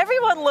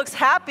 Everyone looks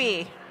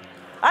happy.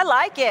 I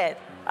like it.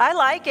 I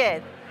like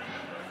it.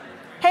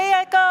 Hey,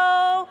 Echo.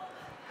 I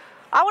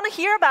want to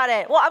hear about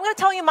it. Well, I'm going to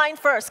tell you mine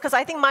first because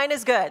I think mine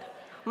is good.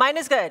 Mine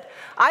is good.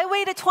 I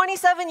waited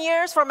 27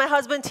 years for my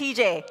husband,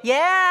 TJ.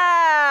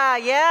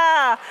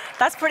 Yeah.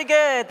 That's pretty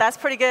good. That's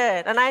pretty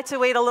good. And I had to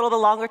wait a little bit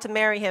longer to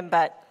marry him,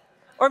 but...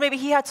 Or maybe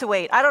he had to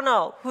wait. I don't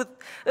know.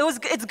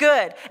 It's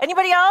good.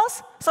 Anybody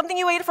else? Something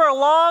you waited for a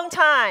long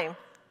time.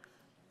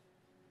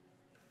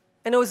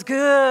 And it was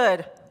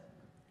good.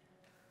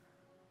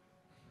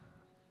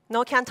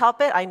 No, can't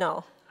top it? I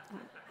know.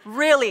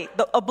 Really,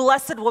 a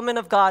blessed woman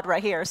of God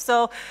right here.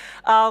 So,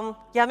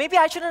 maybe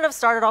I shouldn't have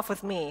started off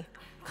with me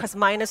because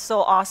mine is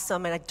so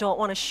awesome and I don't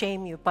want to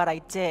shame you, but I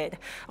did.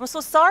 I'm so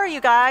sorry,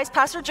 you guys.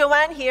 Pastor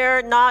Joanne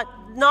here, not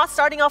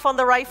starting off on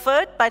the right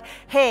foot, but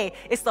hey,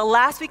 it's the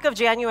last week of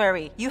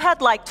January. You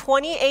had like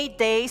 28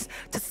 days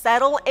to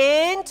settle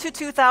into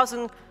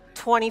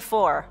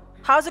 2024.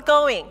 How's it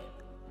going?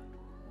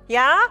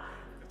 Yeah?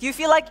 Do you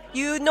feel like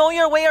you know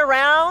your way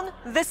around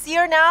this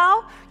year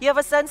now? You have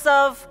a sense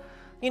of,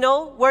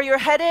 where you're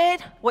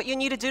headed, what you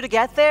need to do to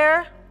get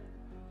there?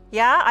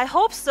 Yeah, I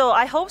hope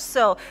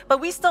so. But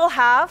we still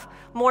have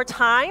more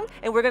time,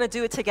 and we're going to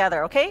do it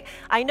together, okay?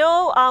 I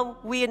know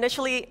we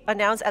initially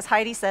announced, as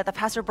Heidi said, that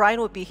Pastor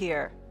Brian would be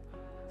here.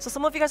 So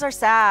some of you guys are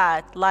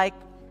sad. Like,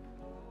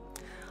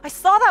 I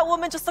saw that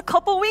woman just a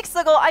couple weeks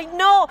ago. I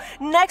know.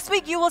 Next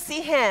week you will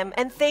see him.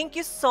 And thank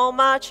you so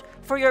much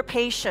for your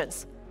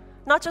patience.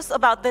 Not just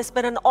about this,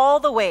 but in all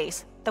the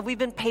ways that we've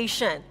been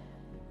patient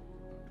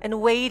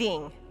and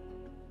waiting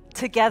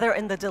together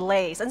in the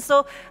delays. And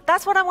so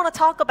that's what I want to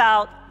talk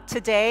about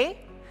today.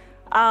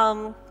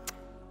 The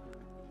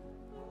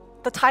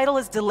title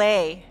is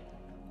Delay.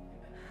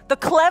 The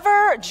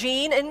clever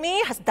gene in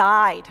me has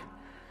died.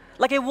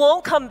 Like it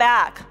won't come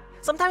back.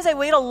 Sometimes I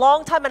wait a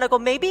long time and I go,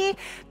 maybe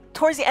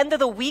towards the end of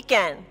the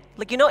weekend,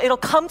 it'll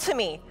come to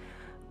me.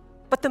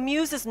 But the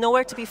muse is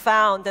nowhere to be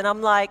found. And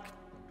I'm like,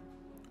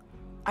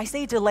 I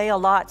say delay a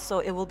lot, so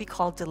it will be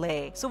called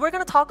delay. So we're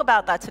going to talk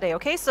about that today,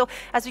 okay? So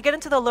as we get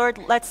into the Lord,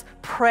 let's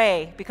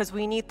pray because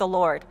we need the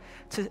Lord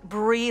to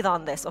breathe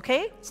on this,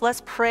 okay? So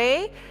let's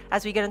pray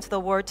as we get into the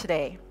Word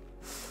today.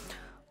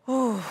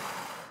 Ooh.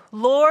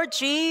 Lord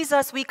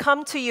Jesus, we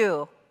come to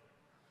you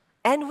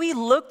and we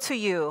look to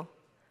you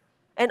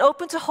and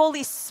open to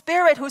Holy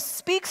Spirit who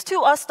speaks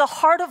to us the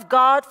heart of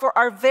God for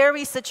our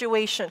very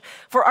situation,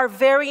 for our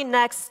very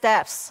next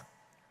steps.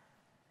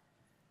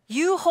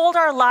 You hold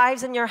our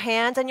lives in your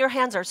hands, and your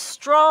hands are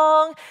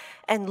strong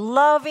and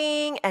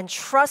loving and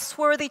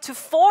trustworthy to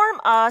form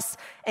us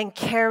and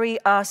carry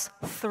us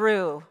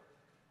through.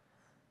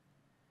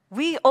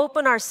 We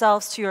open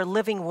ourselves to your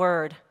living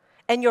word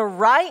and your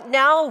right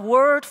now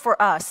word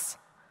for us.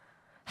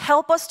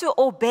 Help us to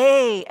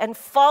obey and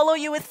follow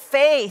you with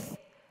faith,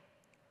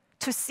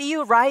 to see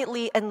you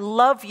rightly and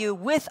love you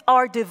with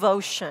our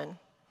devotion.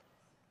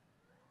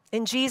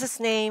 In Jesus'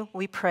 name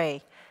we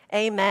pray.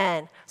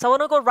 Amen. So I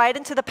want to go right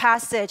into the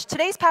passage.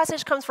 Today's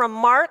passage comes from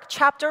Mark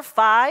chapter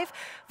 5,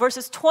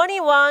 verses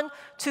 21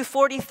 to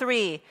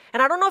 43.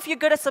 And I don't know if you're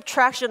good at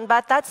subtraction,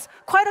 but that's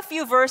quite a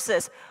few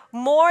verses,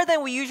 more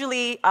than we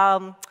usually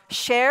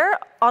share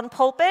on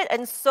pulpit.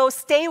 And so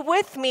stay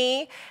with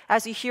me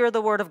as you hear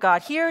the word of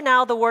God. Hear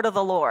now the word of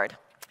the Lord.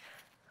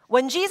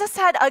 When Jesus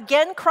had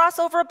again crossed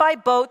over by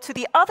boat to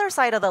the other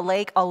side of the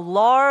lake, a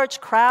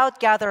large crowd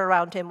gathered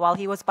around him while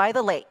he was by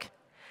the lake.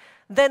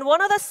 Then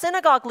one of the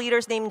synagogue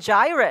leaders named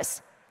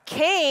Jairus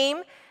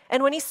came,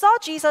 and when he saw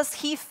Jesus,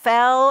 he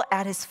fell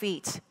at his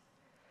feet.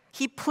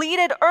 He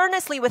pleaded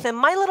earnestly with him,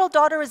 "My little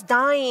daughter is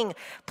dying.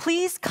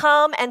 Please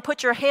come and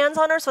put your hands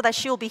on her so that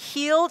she will be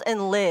healed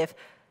and live."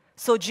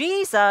 So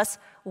Jesus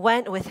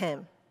went with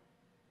him.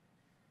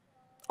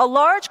 A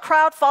large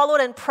crowd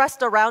followed and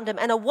pressed around him,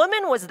 and a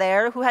woman was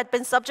there who had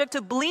been subject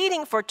to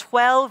bleeding for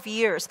 12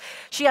 years.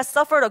 She had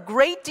suffered a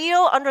great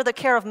deal under the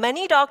care of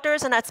many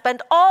doctors and had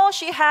spent all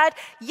she had,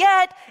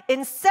 yet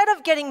instead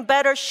of getting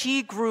better,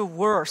 she grew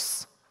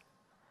worse.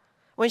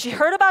 When she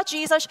heard about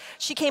Jesus,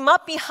 she came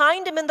up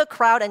behind him in the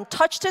crowd and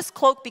touched his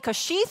cloak because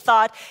she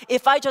thought,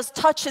 "If I just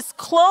touch his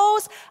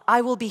clothes,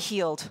 I will be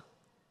healed."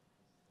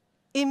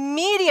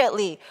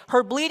 Immediately,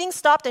 her bleeding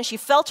stopped and she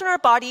felt in her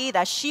body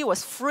that she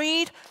was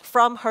freed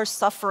from her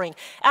suffering.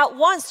 At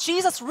once,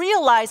 Jesus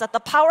realized that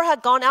the power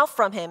had gone out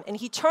from him, and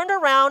he turned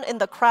around in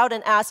the crowd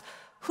and asked,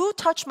 "Who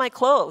touched my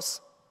clothes?"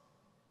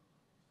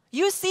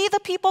 "You see the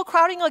people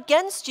crowding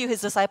against you,"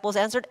 his disciples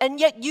answered, "and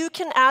yet you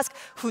can ask,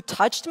 'Who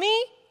touched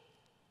me?'"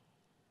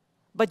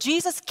 But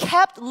Jesus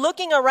kept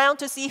looking around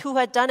to see who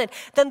had done it.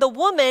 Then the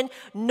woman,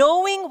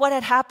 knowing what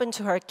had happened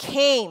to her,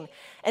 came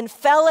and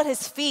fell at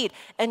his feet,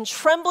 and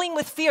trembling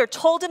with fear,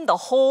 told him the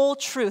whole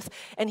truth.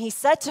 And he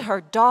said to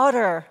her,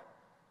 "Daughter,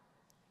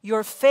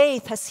 your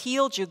faith has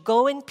healed you.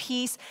 Go in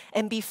peace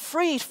and be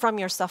freed from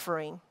your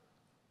suffering."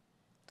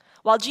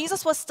 While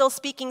Jesus was still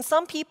speaking,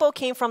 some people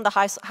came from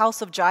the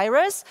house of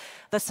Jairus,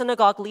 the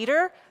synagogue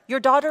leader. "Your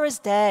daughter is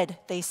dead,"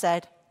 they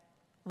said.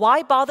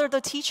 "Why bother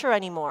the teacher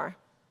anymore?"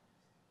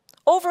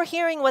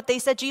 Overhearing what they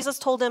said, Jesus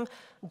told him,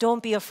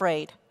 "Don't be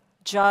afraid,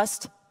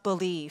 just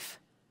believe."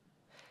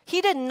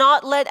 He did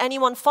not let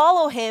anyone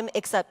follow him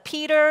except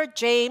Peter,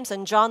 James,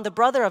 and John, the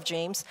brother of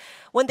James.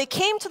 When they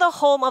came to the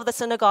home of the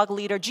synagogue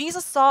leader,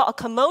 Jesus saw a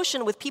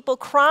commotion with people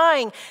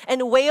crying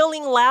and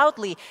wailing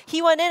loudly.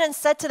 He went in and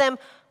said to them,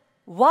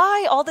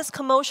 "Why all this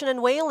commotion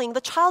and wailing?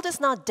 The child is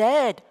not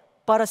dead,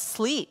 but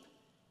asleep."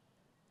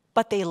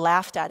 But they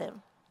laughed at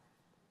him.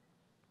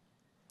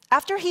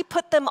 After he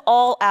put them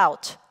all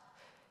out,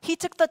 he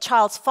took the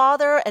child's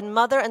father and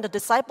mother and the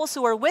disciples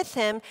who were with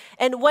him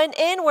and went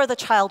in where the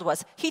child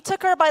was. He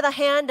took her by the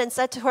hand and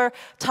said to her,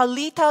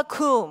 "Talitha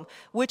kum,"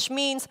 which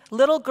means,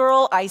 "Little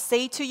girl, I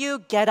say to you,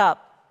 get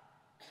up."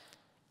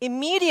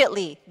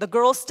 Immediately, the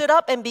girl stood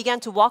up and began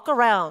to walk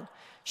around.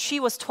 She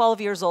was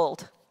 12 years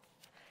old.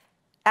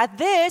 At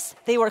this,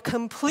 they were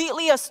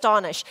completely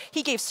astonished.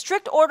 He gave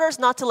strict orders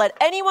not to let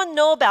anyone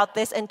know about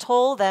this and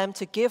told them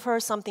to give her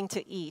something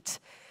to eat.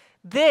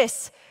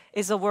 This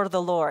is the word of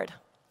the Lord.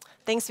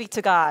 Thanks be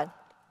to God.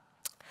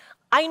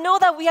 I know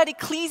that we had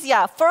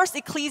Ecclesia, first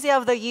Ecclesia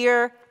of the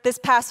year this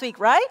past week,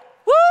 right?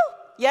 Woo!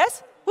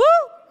 Yes? Woo!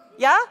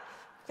 Yeah?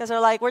 You guys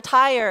are like, we're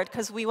tired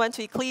because we went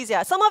to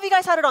Ecclesia. Some of you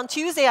guys had it on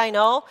Tuesday, I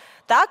know.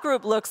 That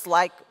group looks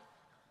like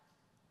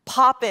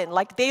poppin'.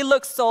 Like they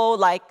look so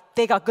like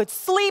they got good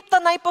sleep the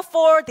night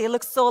before. They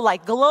look so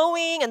like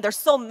glowing, and there's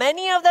so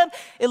many of them.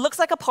 It looks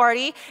like a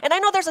party. And I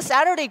know there's a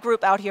Saturday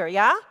group out here,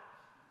 yeah?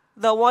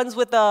 The ones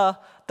with the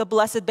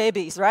blessed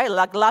babies, right?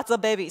 Like lots of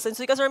babies. And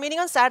so you guys are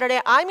meeting on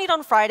Saturday. I meet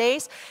on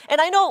Fridays.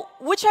 And I know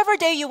whichever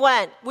day you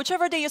went,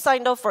 whichever day you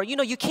signed up for,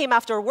 you came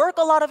after work,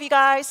 a lot of you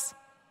guys.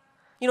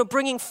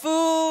 Bringing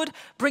food,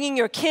 bringing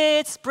your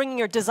kids, bringing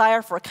your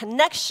desire for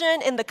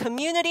connection in the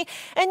community,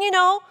 and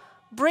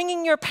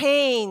bringing your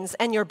pains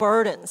and your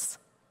burdens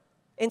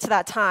into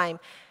that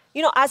time.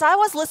 As I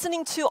was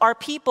listening to our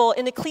people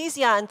in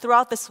Ecclesia and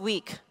throughout this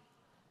week,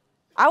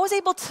 I was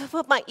able to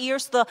put my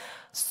ears to the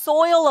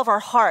soil of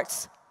our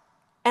hearts.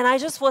 And I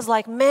just was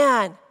like,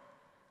 man,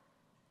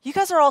 you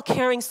guys are all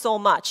carrying so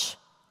much.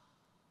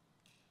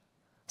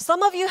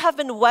 Some of you have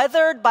been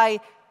weathered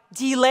by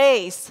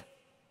delays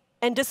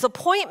and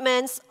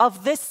disappointments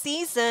of this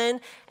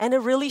season, and it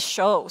really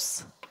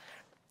shows.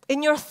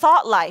 In your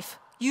thought life,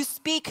 you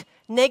speak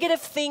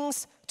negative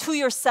things to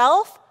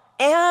yourself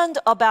and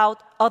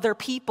about other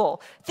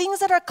people, things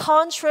that are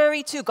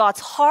contrary to God's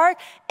heart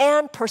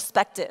and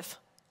perspective.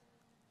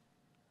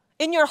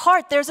 In your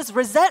heart, there's this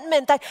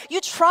resentment that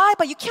you try,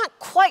 but you can't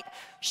quite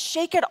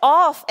shake it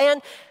off.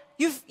 And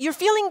You're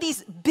feeling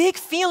these big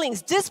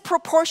feelings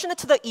disproportionate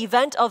to the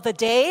event of the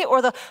day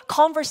or the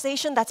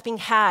conversation that's being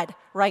had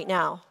right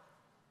now.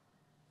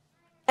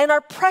 And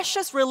our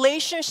precious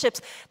relationships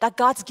that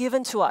God's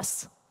given to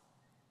us,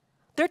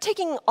 they're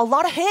taking a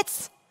lot of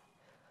hits,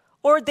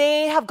 or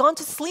they have gone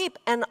to sleep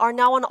and are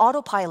now on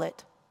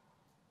autopilot.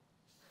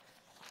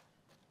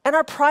 And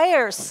our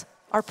prayers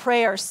are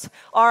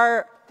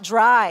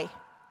dry,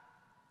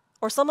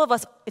 or some of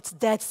us, it's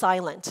dead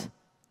silent.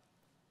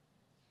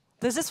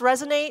 Does this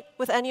resonate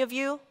with any of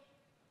you?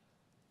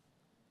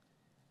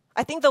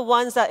 I think the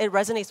ones that it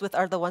resonates with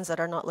are the ones that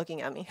are not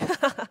looking at me.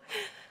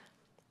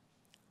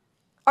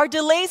 Are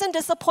delays and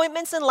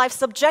disappointments in life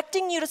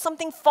subjecting you to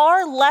something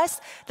far less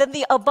than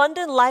the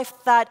abundant life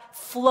that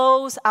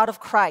flows out of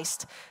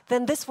Christ?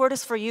 Then this word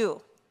is for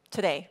you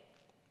today.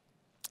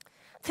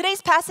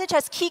 Today's passage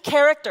has key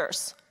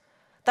characters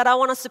that I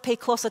want us to pay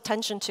close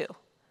attention to.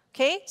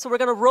 Okay? So we're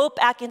going to rope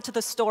back into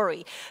the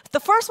story.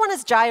 The first one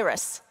is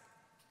Jairus.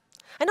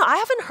 I know, I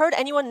haven't heard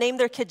anyone name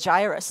their kid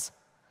Jairus.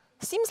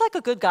 Seems like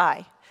a good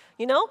guy.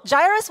 You know,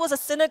 Jairus was a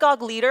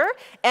synagogue leader,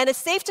 and it's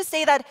safe to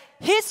say that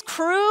his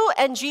crew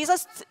and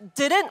Jesus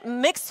didn't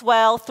mix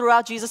well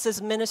throughout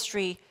Jesus'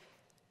 ministry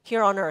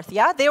here on earth,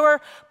 yeah? They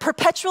were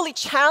perpetually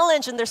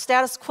challenged in their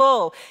status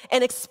quo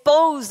and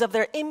exposed of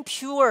their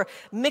impure,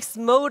 mixed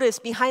motives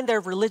behind their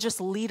religious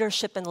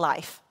leadership in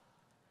life.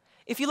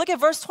 If you look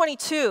at verse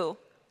 22,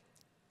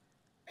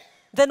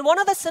 then one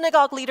of the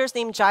synagogue leaders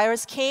named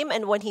Jairus came,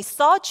 and when he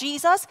saw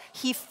Jesus,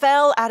 he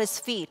fell at his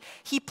feet.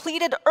 He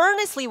pleaded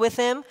earnestly with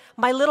him,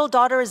 "My little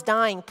daughter is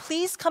dying.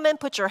 Please come and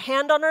put your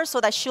hand on her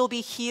so that she'll be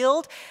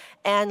healed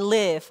and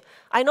live."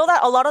 I know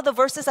that a lot of the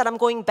verses that I'm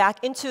going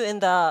back into in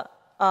the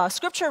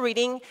scripture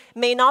reading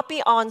may not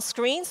be on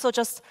screen, so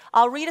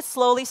I'll read it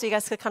slowly so you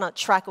guys can kind of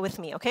track with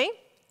me, okay?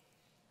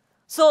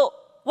 So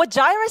what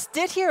Jairus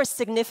did here is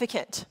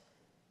significant.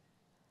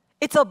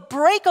 It's a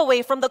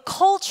breakaway from the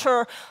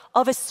culture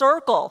of his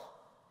circle.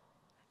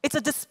 It's a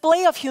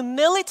display of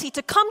humility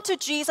to come to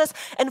Jesus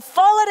and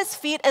fall at his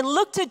feet and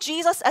look to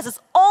Jesus as his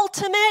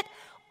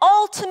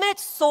ultimate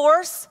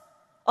source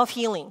of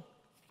healing.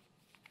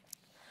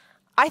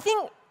 I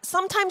think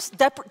sometimes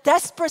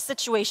desperate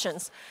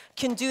situations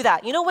can do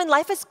that. You know, when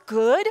life is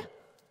good,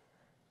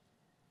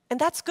 and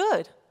that's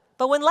good.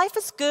 But when life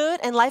is good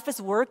and life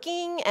is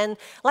working and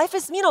life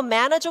is,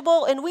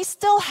 manageable, and we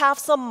still have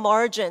some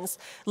margins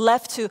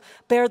left to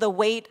bear the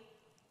weight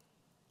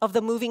of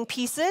the moving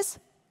pieces,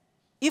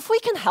 if we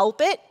can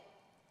help it,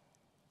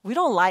 we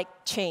don't like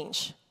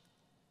change,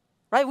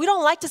 right? We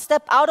don't like to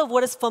step out of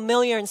what is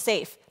familiar and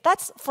safe.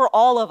 That's for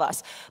all of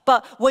us.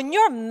 But when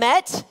you're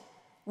met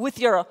with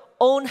your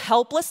own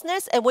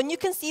helplessness, and when you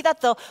can see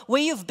that the way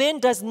you've been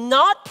does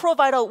not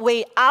provide a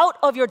way out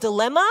of your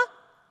dilemma,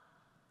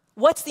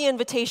 what's the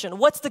invitation?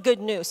 What's the good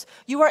news?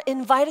 You are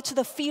invited to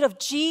the feet of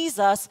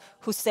Jesus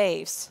who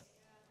saves.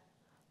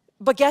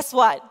 But guess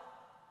what?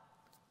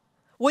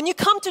 When you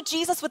come to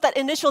Jesus with that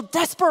initial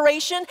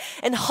desperation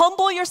and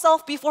humble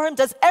yourself before him,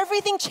 does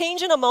everything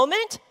change in a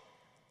moment?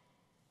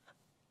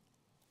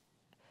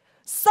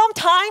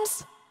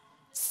 Sometimes,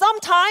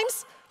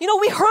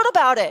 we heard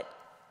about it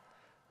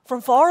from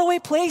faraway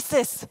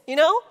places,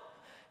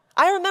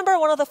 I remember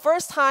one of the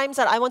first times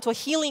that I went to a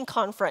healing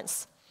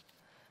conference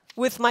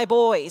with my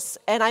boys,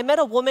 and I met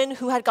a woman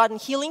who had gotten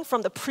healing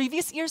from the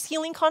previous year's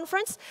healing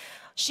conference.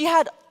 She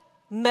had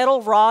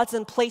metal rods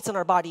and plates in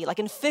her body, like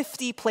in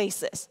 50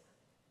 places.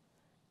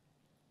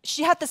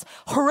 She had this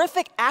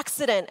horrific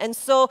accident, and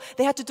so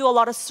they had to do a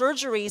lot of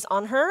surgeries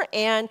on her,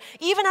 and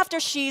even after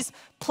she's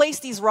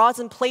placed these rods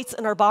and plates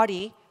in her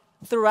body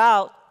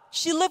throughout,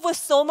 she lived with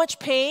so much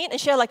pain, and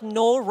she had like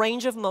no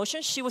range of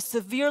motion. She was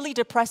severely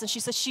depressed, and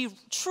she said she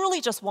truly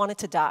just wanted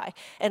to die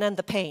and end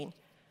the pain.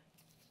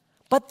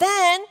 But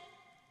then,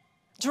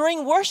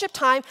 during worship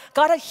time,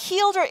 God had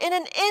healed her in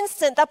an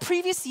instant that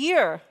previous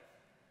year.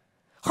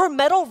 Her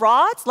metal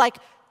rods,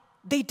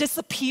 they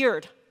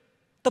disappeared.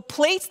 The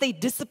plates, they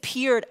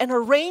disappeared, and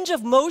her range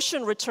of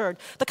motion returned.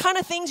 The kind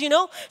of things,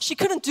 she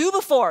couldn't do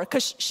before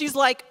because she's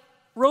like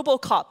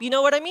RoboCop, you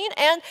know what I mean?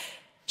 And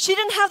she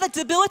didn't have that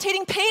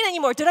debilitating pain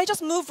anymore. Did I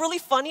just move really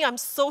funny? I'm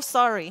so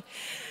sorry.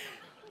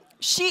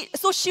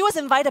 So she was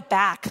invited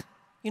back,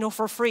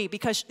 for free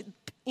because,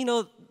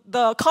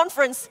 the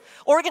conference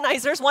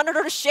organizers wanted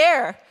her to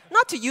share,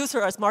 not to use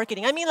her as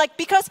marketing. I mean,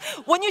 because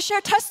when you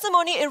share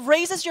testimony, it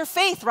raises your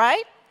faith,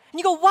 right? And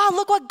you go, wow,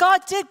 look what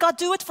God did. God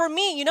do it for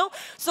me,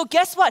 So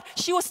guess what?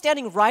 She was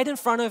standing right in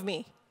front of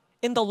me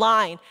in the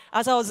line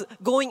as I was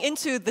going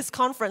into this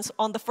conference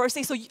on the first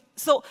day.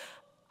 So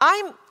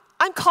I'm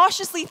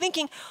cautiously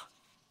thinking,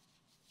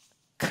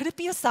 could it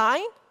be a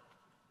sign?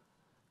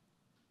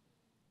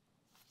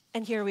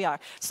 And here we are.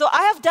 So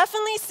I have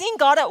definitely seen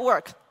God at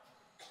work.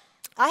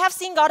 I have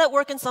seen God at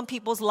work in some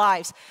people's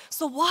lives.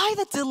 So why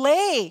the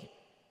delay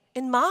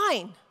in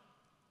mine?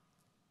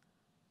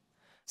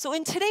 So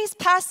in today's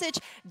passage,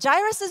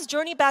 Jairus'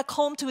 journey back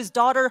home to his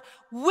daughter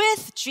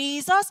with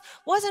Jesus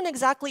wasn't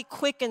exactly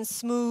quick and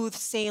smooth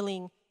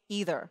sailing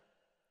either.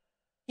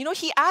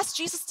 He asked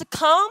Jesus to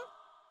come,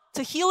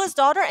 to heal his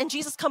daughter, and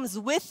Jesus comes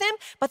with him,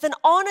 but then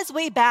on his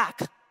way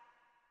back,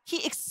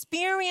 he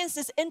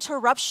experiences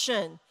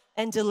interruption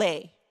and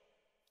delay.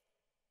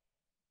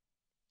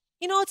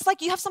 You know, it's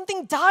like you have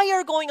something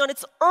dire going on,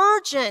 it's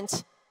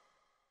urgent,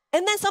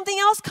 and then something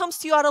else comes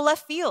to you out of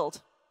left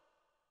field.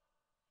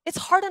 It's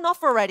hard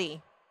enough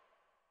already.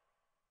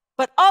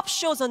 But up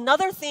shows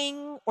another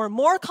thing or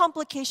more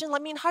complication. I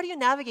mean, how do you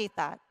navigate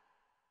that?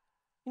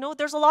 You know,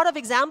 there's a lot of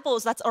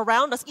examples that's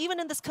around us, even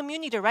in this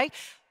community, right?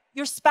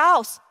 Your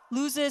spouse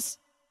loses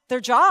their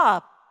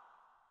job.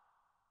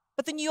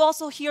 But then you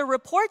also hear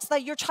reports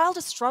that your child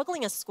is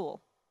struggling at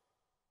school.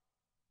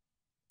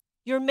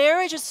 Your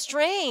marriage is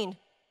strained.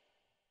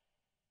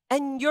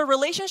 And your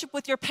relationship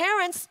with your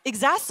parents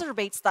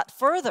exacerbates that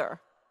further.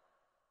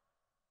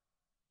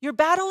 You're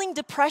battling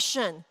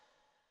depression,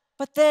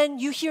 but then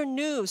you hear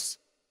news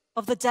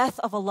of the death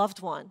of a loved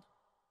one.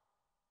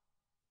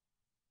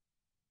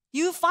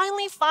 You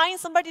finally find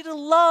somebody to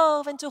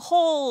love and to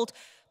hold,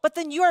 but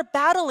then you are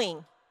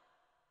battling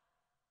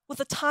with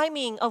the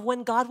timing of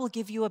when God will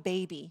give you a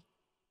baby.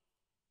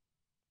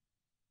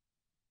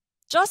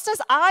 Just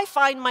as I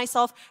find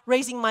myself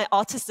raising my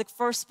autistic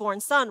firstborn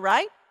son,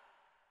 right?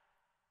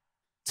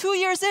 2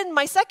 years in,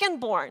 my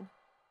secondborn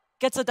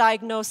gets a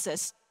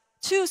diagnosis.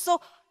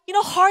 So, you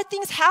know, hard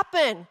things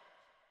happen.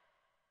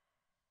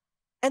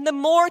 And the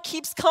more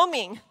keeps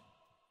coming.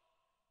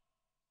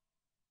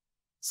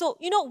 So,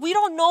 you know, we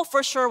don't know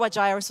for sure what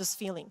Jairus was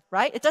feeling,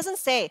 right? It doesn't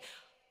say.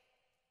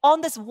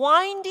 On this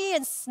windy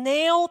and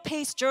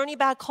snail-paced journey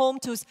back home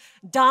to his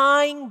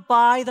dying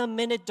by the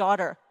minute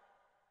daughter,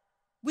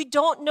 we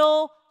don't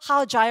know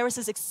how Jairus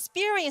is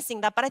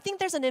experiencing that, but I think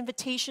there's an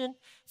invitation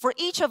for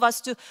each of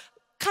us to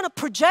kind of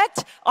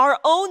project our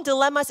own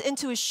dilemmas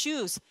into his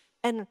shoes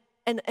and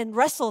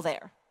wrestle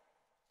there.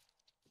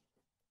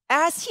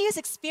 As he is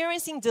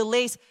experiencing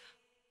delays,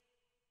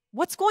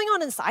 what's going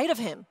on inside of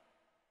him?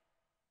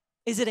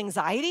 Is it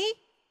anxiety?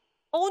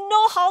 Oh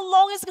no, how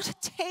long is it going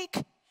to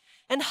take?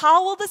 And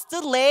how will this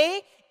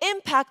delay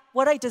impact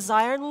what I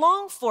desire and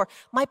long for,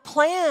 my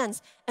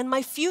plans and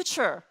my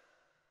future?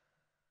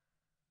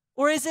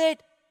 Or is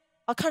it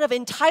a kind of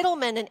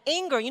entitlement and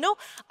anger? You know,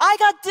 I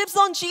got dibs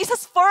on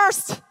Jesus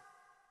first.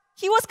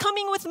 He was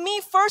coming with me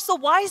first, so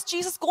why is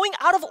Jesus going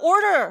out of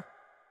order?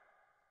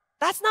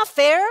 That's not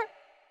fair.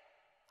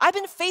 I've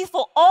been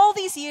faithful all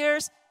these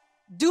years,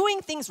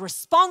 doing things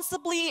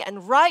responsibly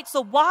and right,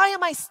 so why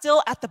am I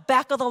still at the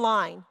back of the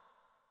line?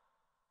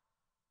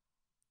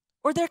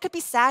 Or there could be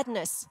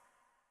sadness.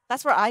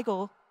 That's where I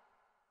go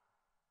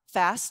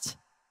fast.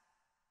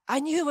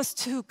 I knew it was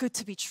too good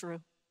to be true.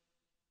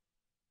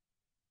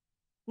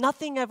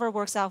 Nothing ever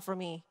works out for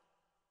me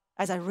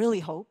as I really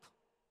hope.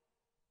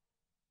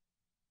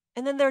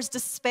 And then there's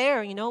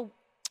despair, you know,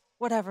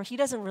 whatever, he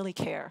doesn't really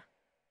care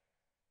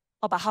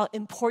about how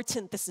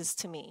important this is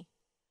to me.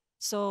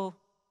 So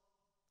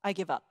I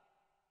give up.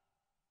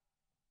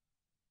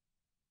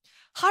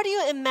 How do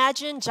you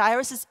imagine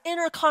Jairus'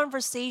 inner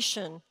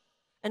conversation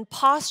and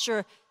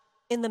posture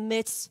in the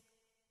midst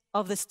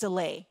of this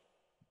delay?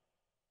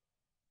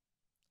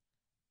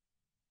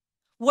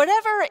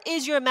 Whatever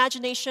is your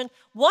imagination,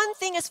 one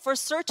thing is for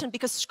certain,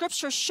 because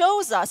scripture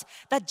shows us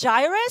that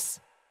Jairus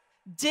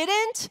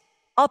didn't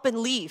up and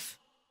leave.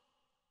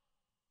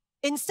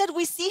 Instead,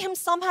 we see him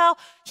somehow,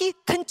 he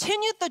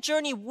continued the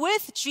journey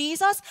with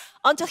Jesus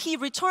until he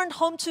returned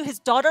home to his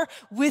daughter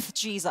with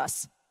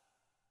Jesus.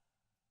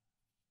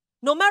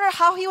 No matter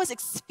how he was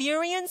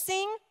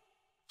experiencing,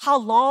 how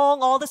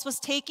long all this was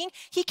taking,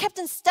 he kept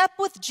in step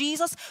with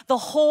Jesus the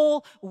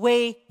whole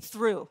way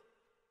through.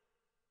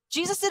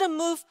 Jesus didn't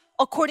move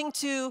according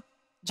to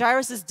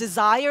Jairus'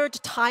 desired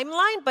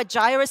timeline, but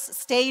Jairus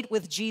stayed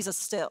with Jesus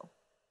still.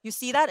 You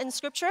see that in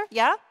scripture?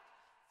 Yeah?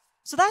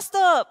 So that's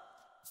the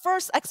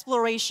first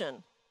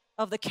exploration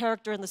of the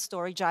character in the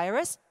story,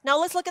 Jairus. Now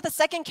let's look at the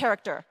second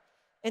character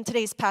in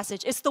today's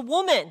passage. It's the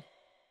woman.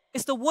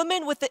 It's the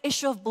woman with the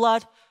issue of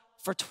blood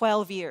for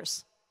 12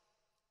 years.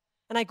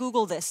 And I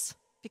Googled this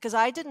because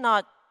I did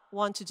not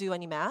want to do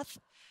any math.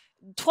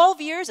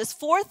 12 years is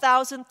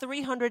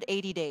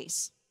 4,380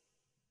 days.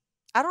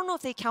 I don't know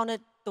if they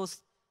counted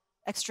those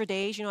extra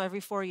days, you know, every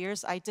 4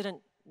 years. I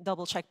didn't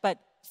double check, but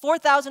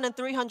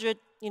 4,300,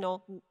 you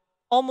know,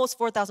 almost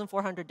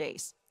 4,400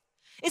 days.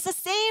 It's the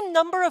same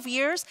number of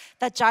years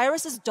that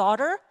Jairus'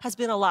 daughter has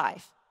been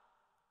alive.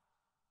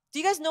 Do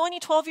you guys know any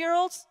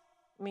 12-year-olds?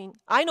 I mean,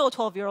 I know a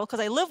 12-year-old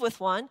because I live with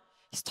one.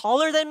 He's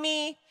taller than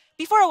me.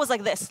 Before it was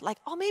like this, like,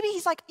 oh, maybe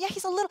he's like, yeah,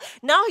 he's a little.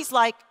 Now he's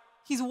like,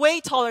 he's way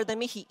taller than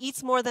me. He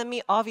eats more than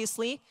me,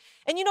 obviously.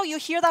 And you know, you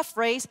hear that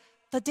phrase,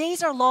 the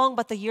days are long,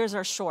 but the years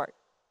are short.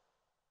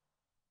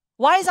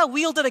 Why is that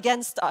wielded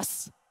against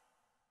us?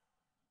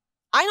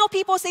 I know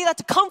people say that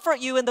to comfort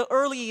you in the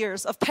early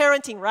years of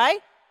parenting, right?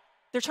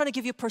 They're trying to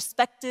give you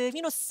perspective,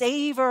 you know,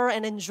 savor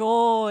and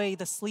enjoy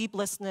the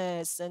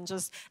sleeplessness and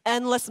just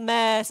endless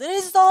mess. And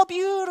it's all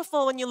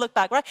beautiful when you look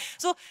back, right?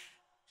 So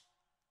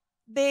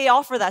they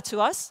offer that to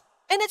us,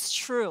 and it's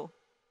true.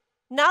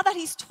 Now that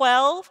he's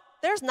 12,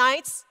 there's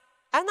nights,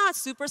 I'm not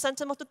super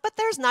sentimental, but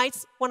there's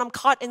nights when I'm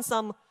caught in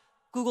some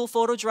Google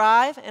Photo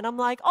Drive, and I'm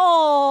like,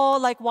 oh,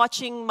 like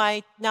watching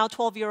my now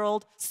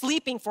 12-year-old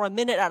sleeping for a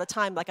minute at a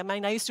time. Like,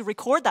 I used to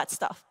record that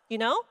stuff, you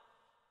know?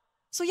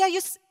 So yeah,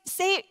 you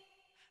say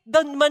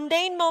the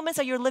mundane moments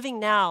that you're living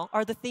now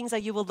are the things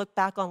that you will look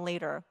back on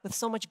later with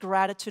so much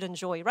gratitude and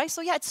joy, right?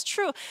 So yeah, it's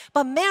true.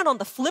 But man, on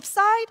the flip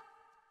side,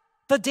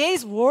 the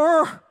days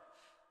were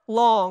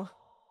long,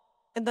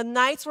 and the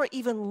nights were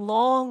even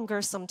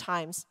longer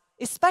sometimes,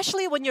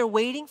 especially when you're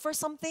waiting for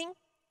something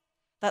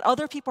that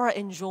other people are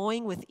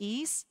enjoying with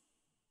ease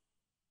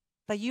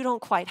that you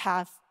don't quite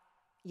have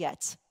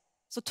yet.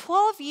 So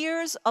 12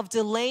 years of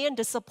delay and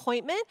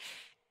disappointment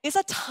is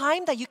a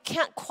time that you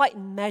can't quite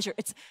measure.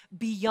 It's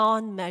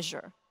beyond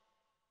measure.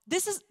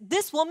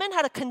 This woman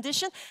had a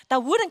condition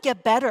that wouldn't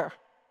get better,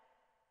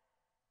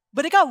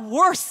 but it got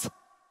worse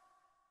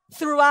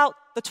throughout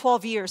the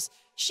 12 years.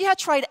 She had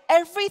tried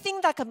everything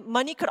that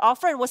money could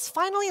offer and was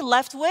finally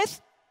left with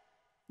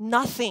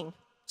nothing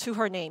to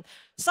her name.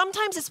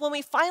 Sometimes it's when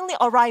we finally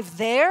arrive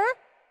there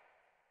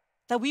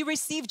that we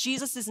receive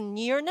Jesus'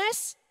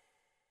 nearness,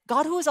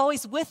 God who is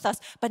always with us,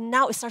 but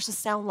now it starts to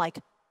sound like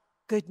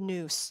good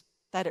news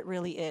that it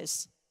really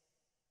is.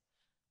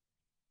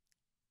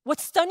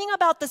 What's stunning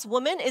about this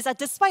woman is that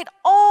despite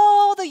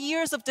all the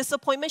years of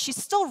disappointment, she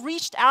still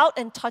reached out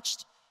and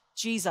touched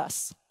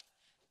Jesus.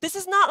 This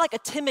is not like a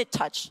timid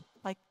touch,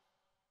 like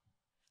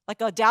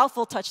a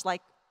doubtful touch,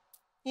 like,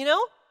 you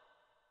know?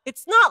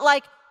 It's not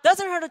like,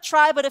 doesn't hurt to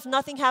try, but if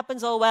nothing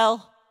happens, oh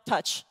well,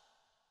 touch.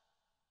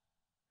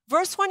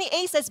 Verse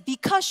 28 says,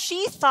 because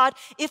she thought,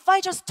 if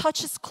I just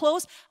touch his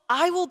clothes,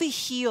 I will be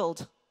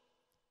healed.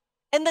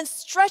 And then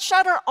stretched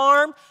out her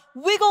arm,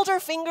 wiggled her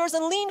fingers,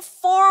 and leaned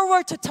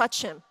forward to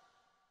touch him.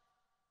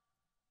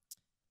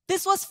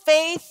 This was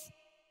faith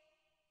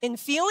in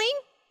feeling?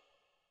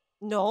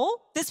 No.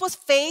 This was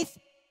faith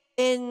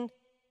in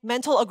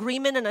mental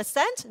agreement and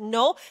assent?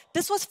 No.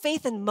 This was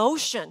faith in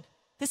motion.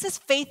 This is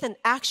faith in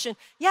action.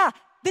 Yeah,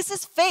 this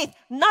is faith.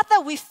 Not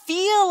that we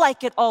feel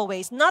like it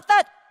always. Not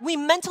that we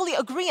mentally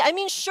agree. I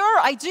mean, sure,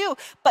 I do.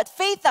 But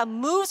faith that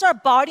moves our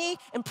body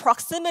in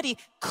proximity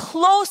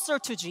closer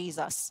to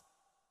Jesus.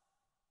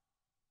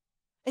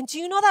 And do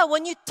you know that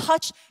when you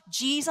touch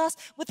Jesus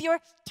with your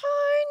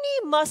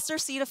tiny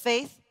mustard seed of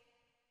faith,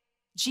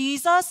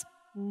 Jesus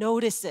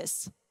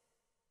notices.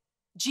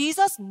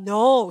 Jesus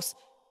knows.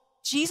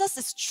 Jesus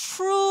is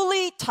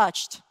truly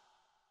touched.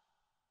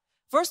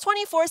 Verse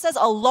 24 says,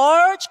 a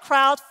large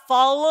crowd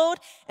followed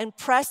and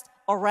pressed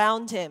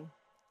around him.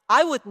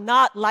 I would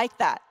not like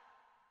that.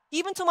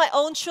 Even to my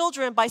own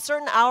children, by a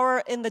certain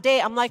hour in the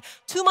day, I'm like,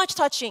 too much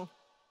touching.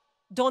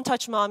 Don't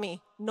touch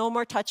mommy. No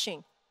more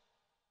touching.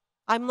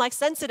 I'm like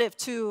sensitive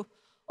to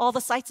all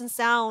the sights and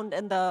sound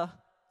and the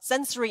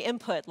sensory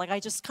input. Like I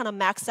just kind of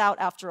max out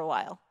after a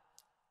while.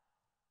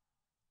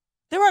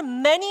 There were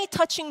many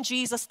touching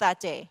Jesus that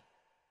day,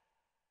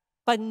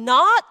 but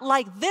not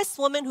like this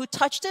woman who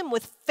touched him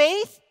with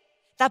faith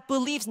that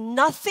believes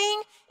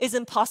nothing is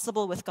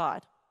impossible with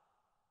God.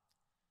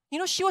 You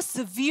know, she was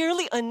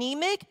severely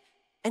anemic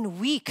and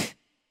weak.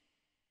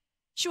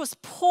 She was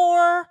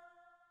poor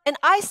and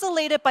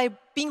isolated by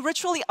being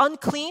ritually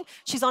unclean.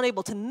 She's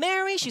unable to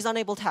marry, she's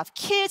unable to have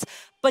kids.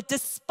 But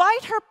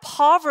despite her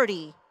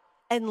poverty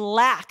and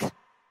lack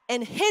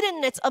and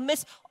hiddenness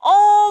amidst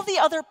all the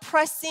other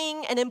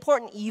pressing and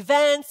important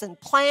events and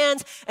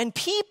plans and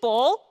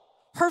people,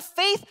 her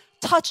faith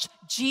touched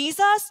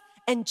Jesus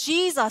and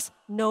Jesus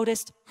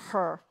noticed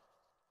her.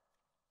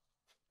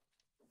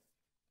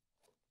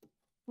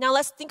 Now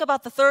let's think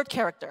about the third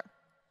character.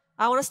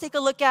 I want us to take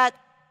a look at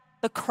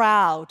the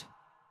crowd,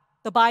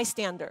 the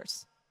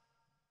bystanders.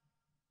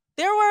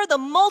 There were the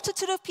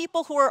multitude of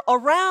people who were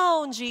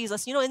around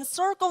Jesus,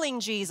 encircling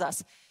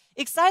Jesus,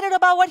 excited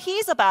about what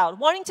he's about,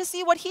 wanting to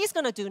see what he's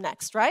going to do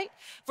next, right?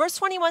 Verse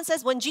 21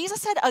 says, when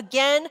Jesus had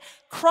again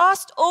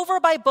crossed over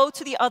by boat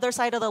to the other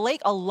side of the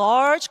lake, a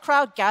large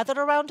crowd gathered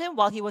around him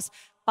while he was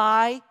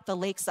by the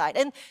lakeside.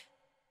 And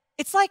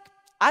it's like,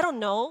 I don't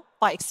know,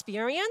 by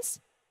experience,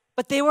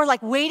 but they were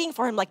like waiting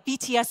for him like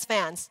BTS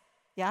fans.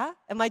 Yeah?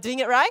 Am I doing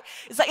it right?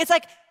 It's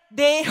like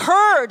they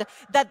heard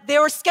that they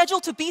were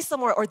scheduled to be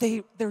somewhere, or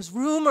there's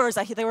rumors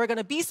that they were going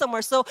to be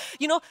somewhere. So,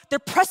 they're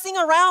pressing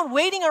around,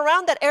 waiting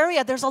around that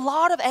area. There's a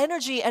lot of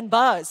energy and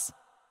buzz,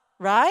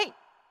 right?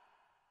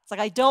 It's like,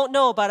 I don't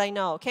know, but I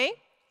know, okay?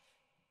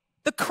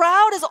 The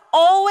crowd is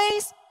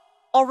always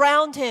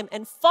around him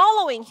and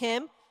following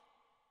him,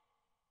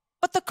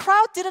 but the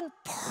crowd didn't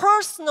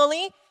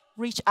personally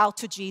reach out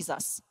to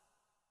Jesus.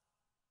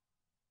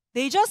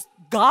 They just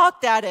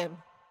gawked at him.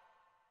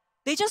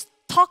 They just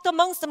talked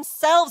amongst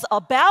themselves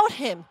about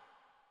him.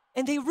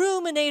 And they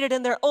ruminated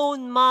in their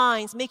own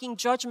minds, making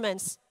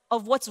judgments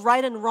of what's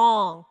right and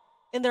wrong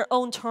in their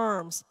own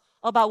terms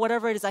about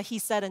whatever it is that he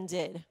said and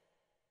did.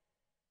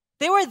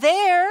 They were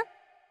there,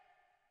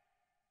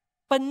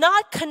 but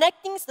not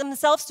connecting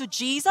themselves to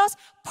Jesus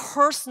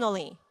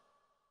personally.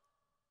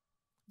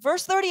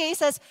 Verse 38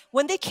 says,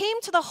 when they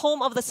came to the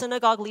home of the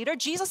synagogue leader,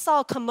 Jesus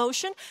saw a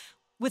commotion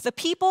with the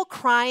people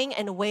crying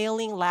and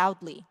wailing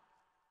loudly.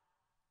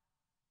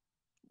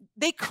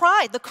 They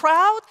cried. The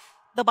crowd,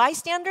 the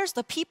bystanders,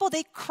 the people,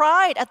 they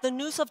cried at the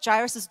news of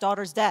Jairus'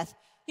 daughter's death.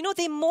 You know,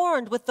 they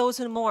mourned with those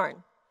who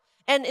mourn.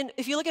 And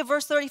if you look at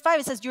verse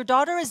 35, it says, your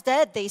daughter is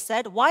dead, they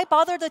said. Why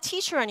bother the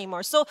teacher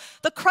anymore? So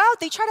the crowd,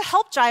 they try to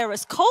help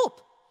Jairus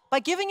cope by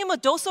giving him a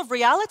dose of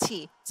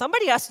reality.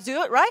 Somebody has to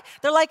do it, right?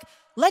 They're like,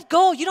 let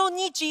go. You don't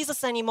need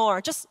Jesus anymore.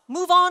 Just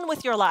move on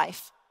with your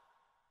life.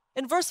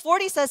 And verse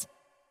 40 says,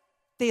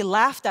 they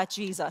laughed at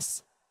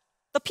Jesus.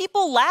 The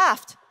people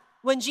laughed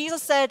when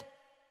Jesus said,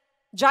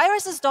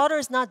 Jairus' daughter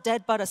is not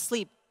dead but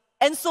asleep.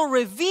 And so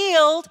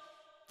revealed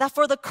that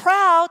for the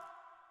crowd,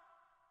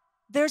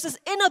 there's this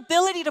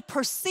inability to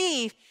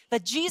perceive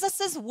that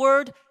Jesus'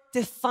 word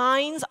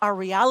defines our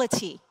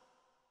reality.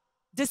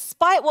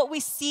 Despite what we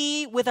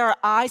see with our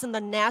eyes in the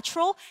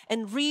natural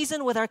and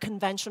reason with our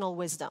conventional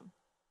wisdom.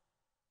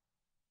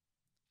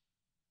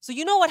 So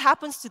you know what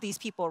happens to these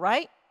people,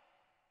 right?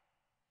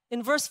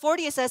 In verse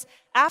 40 it says,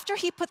 after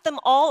he put them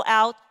all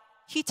out,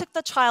 he took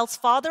the child's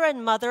father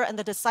and mother and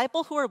the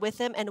disciple who were with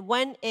him and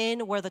went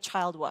in where the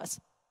child was.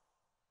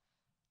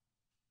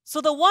 So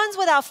the ones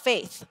without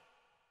faith,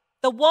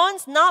 the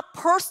ones not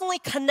personally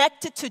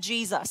connected to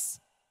Jesus,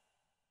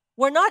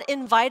 were not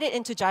invited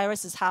into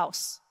Jairus'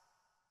 house.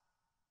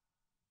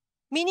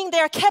 Meaning they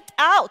are kept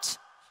out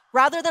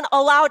rather than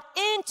allowed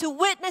in to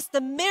witness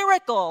the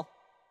miracle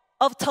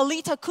of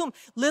Talitha Kum,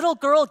 little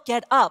girl,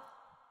 get up.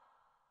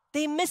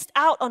 They missed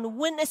out on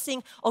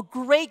witnessing a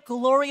great,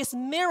 glorious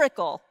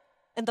miracle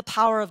in the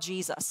power of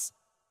Jesus.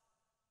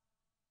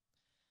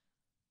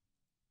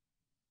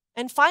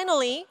 And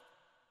finally,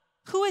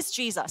 who is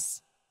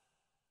Jesus?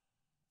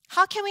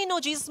 How can we know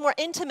Jesus more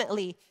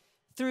intimately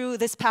through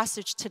this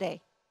passage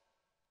today?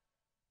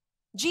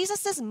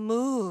 Jesus is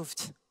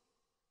moved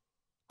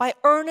by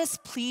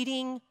earnest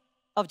pleading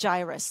of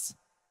Jairus.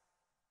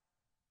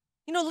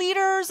 You know,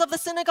 leaders of the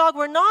synagogue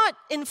were not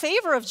in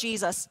favor of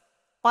Jesus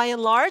by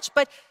and large,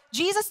 but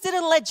Jesus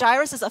didn't let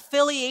Jairus'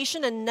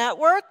 affiliation and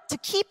network to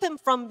keep him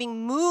from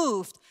being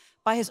moved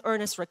by his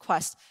earnest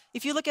request.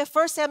 If you look at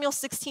 1 Samuel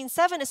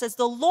 16:7, it says,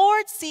 the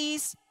Lord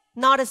sees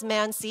not as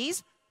man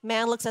sees.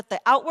 Man looks at the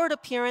outward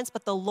appearance,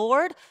 but the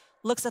Lord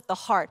looks at the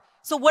heart.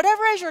 So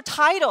whatever is your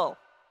title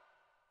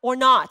or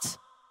not,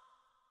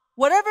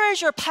 whatever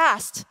is your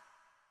past,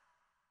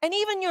 and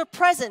even your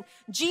present,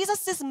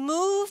 Jesus is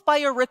moved by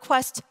your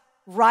request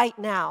right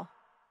now.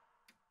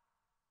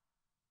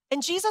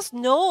 And Jesus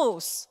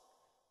knows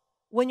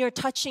when you're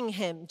touching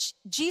him.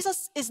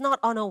 Jesus is not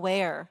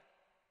unaware.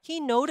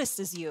 He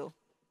notices you.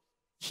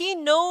 He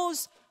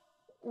knows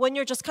when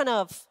you're just kind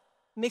of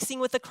mixing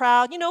with the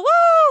crowd, you know,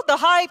 woo, the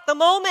hype, the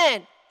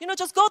moment, you know,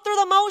 just go through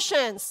the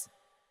motions.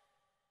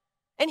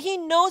 And he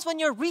knows when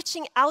you're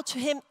reaching out to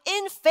him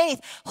in faith,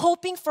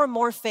 hoping for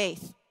more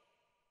faith.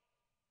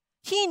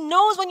 He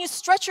knows when you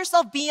stretch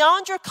yourself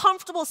beyond your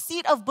comfortable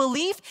seat of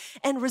belief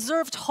and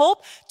reserved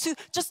hope to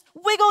just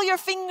wiggle your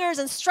fingers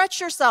and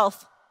stretch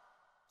yourself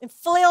and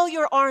flail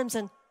your arms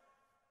and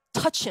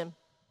touch him.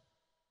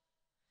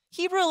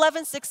 Hebrews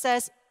 11:6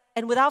 says,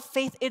 and without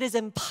faith it is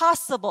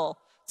impossible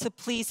to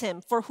please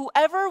him. For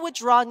whoever would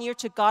draw near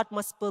to God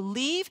must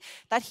believe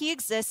that he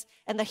exists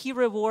and that he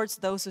rewards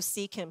those who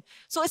seek him.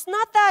 So it's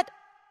not that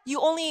you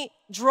only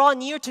draw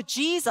near to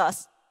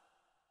Jesus,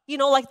 you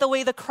know, like the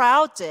way the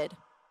crowd did,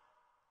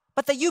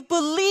 but that you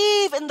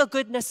believe in the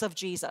goodness of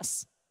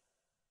Jesus.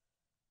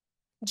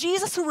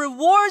 Jesus who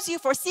rewards you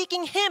for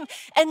seeking him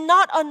and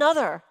not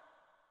another.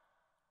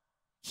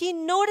 He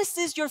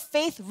notices your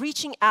faith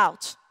reaching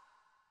out,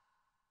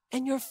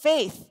 and your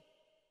faith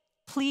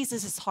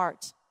pleases his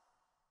heart.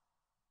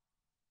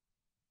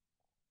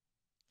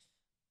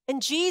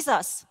 And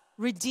Jesus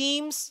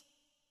redeems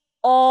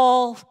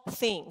all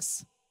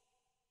things.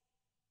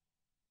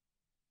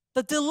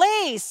 The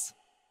delays,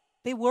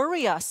 they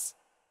worry us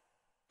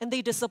and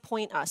they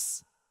disappoint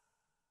us.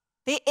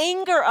 They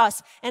anger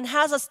us and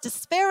has us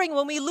despairing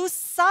when we lose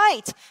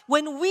sight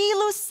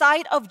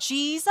of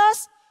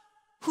Jesus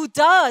who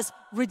does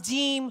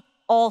redeem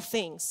all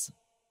things.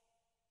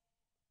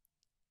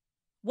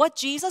 What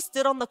Jesus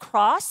did on the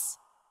cross,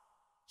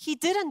 he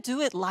didn't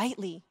do it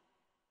lightly.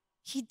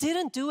 He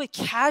didn't do it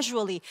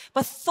casually,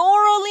 but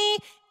thoroughly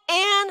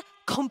and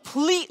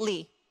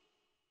completely.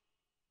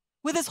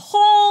 With his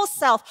whole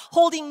self,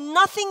 holding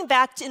nothing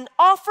back and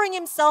offering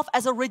himself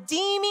as a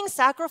redeeming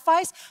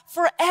sacrifice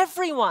for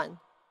everyone.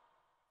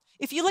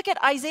 If you look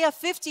at Isaiah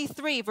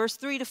 53, verse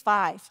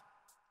 3-5,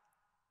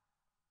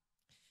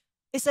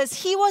 it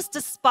says, he was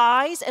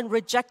despised and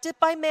rejected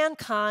by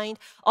mankind,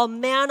 a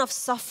man of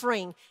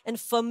suffering and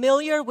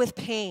familiar with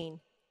pain.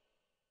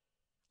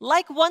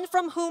 Like one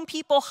from whom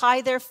people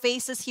hide their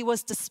faces, he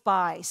was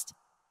despised,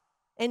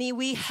 and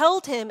we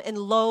held him in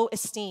low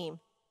esteem.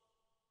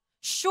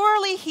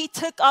 Surely he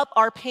took up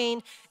our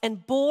pain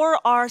and bore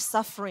our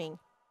suffering.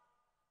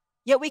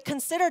 Yet we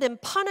considered him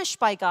punished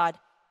by God,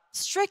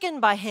 stricken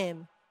by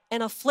him,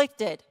 and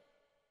afflicted.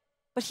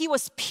 But he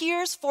was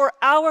pierced for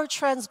our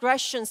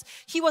transgressions.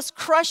 He was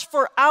crushed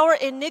for our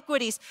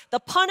iniquities. The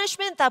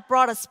punishment that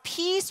brought us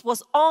peace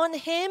was on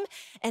him,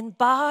 and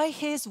by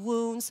his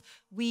wounds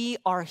we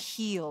are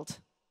healed.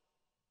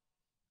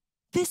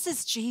 This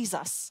is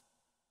Jesus.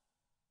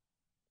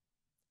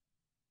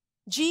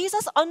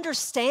 Jesus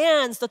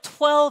understands the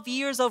 12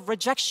 years of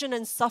rejection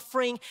and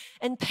suffering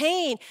and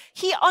pain.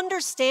 He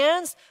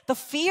understands the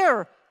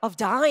fear of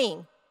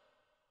dying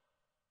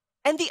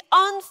and the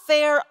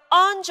unfair,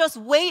 unjust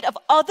weight of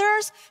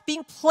others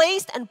being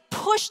placed and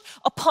pushed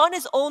upon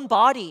his own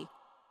body.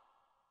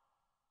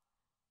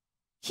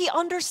 He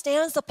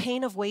understands the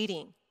pain of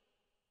waiting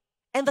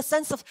and the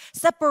sense of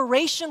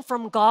separation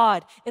from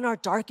God in our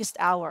darkest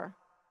hour.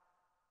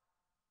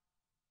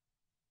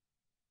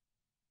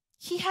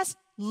 He has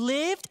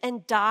lived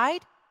and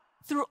died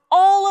through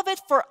all of it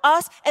for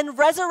us and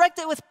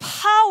resurrected with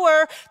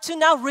power to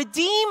now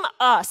redeem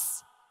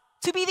us,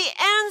 to be the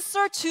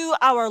answer to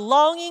our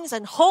longings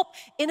and hope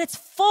in its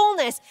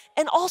fullness,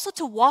 and also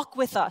to walk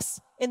with us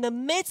in the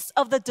midst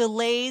of the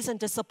delays and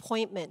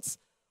disappointments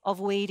of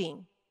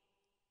waiting.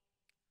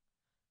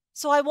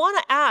 So I want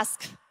to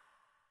ask,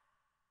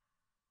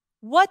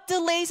 what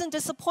delays and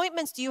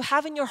disappointments do you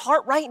have in your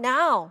heart right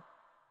now?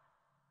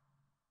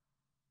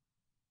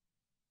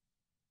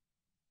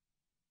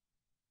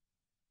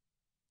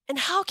 And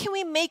how can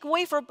we make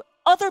way for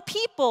other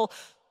people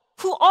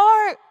who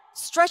are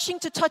stretching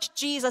to touch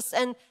Jesus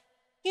and,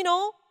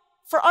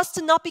 for us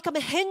to not become a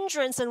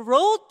hindrance and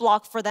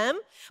roadblock for them,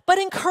 but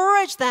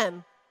encourage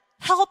them,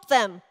 help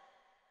them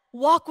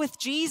walk with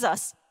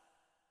Jesus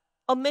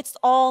amidst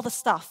all the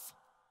stuff?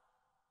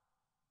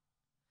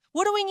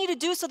 What do we need to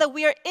do so that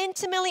we are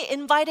intimately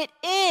invited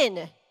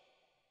in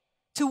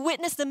to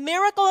witness the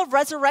miracle of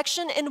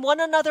resurrection in one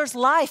another's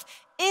life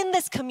in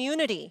this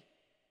community?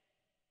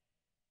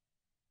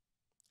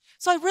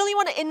 So I really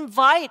want to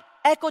invite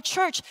Echo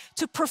Church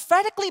to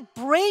prophetically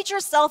braid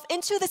yourself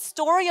into the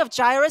story of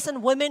Jairus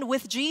and women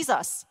with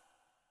Jesus.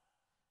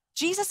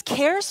 Jesus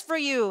cares for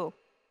you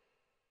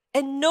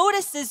and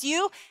notices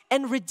you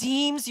and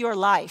redeems your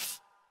life.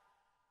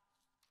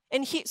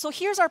 And so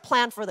here's our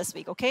plan for this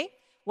week, okay?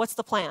 What's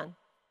the plan?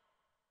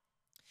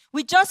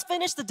 We just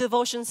finished the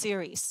devotion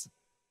series.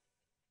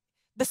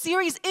 The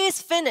series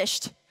is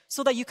finished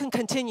so that you can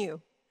continue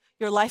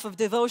your life of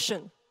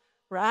devotion,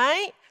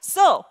 right?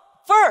 So,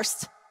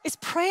 first is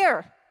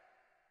prayer,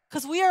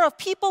 because we are a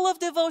people of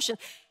devotion.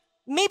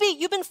 Maybe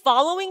you've been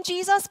following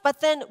Jesus, but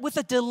then with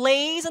the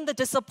delays and the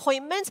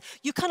disappointments,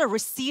 you kind of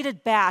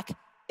receded back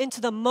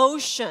into the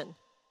motion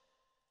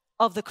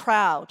of the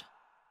crowd,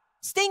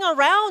 staying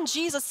around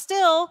Jesus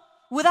still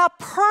without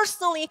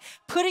personally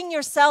putting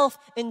yourself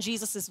in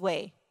Jesus'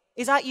 way.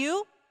 Is that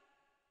you?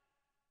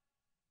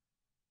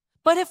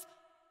 But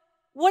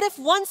what if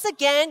once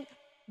again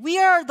we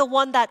are the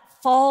one that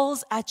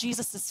falls at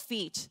Jesus'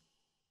 feet?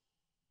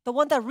 The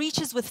one that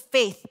reaches with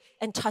faith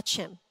and touch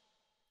him.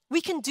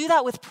 We can do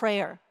that with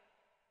prayer.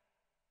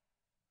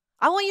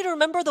 I want you to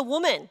remember the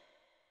woman.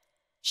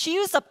 She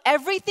used up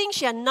everything.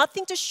 She had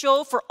nothing to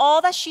show for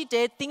all that she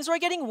did. Things were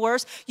getting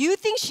worse. You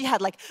think she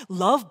had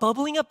love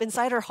bubbling up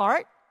inside her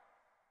heart?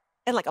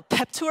 And a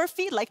pep to her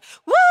feet?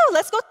 Woo,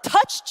 let's go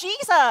touch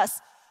Jesus.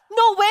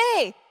 No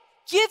way.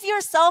 Give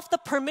yourself the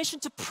permission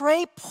to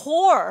pray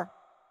poor.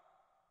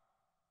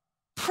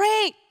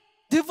 Pray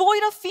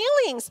devoid of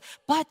feelings,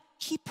 but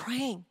keep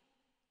praying.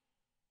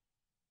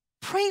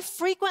 Pray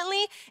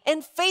frequently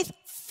and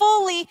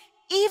faithfully,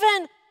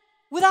 even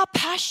without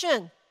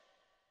passion.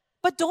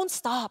 But don't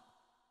stop.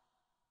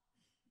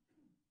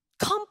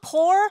 Come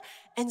poor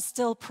and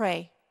still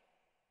pray.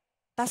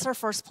 That's our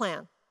first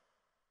plan.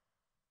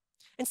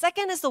 And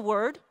second is the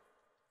word.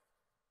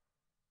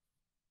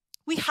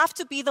 We have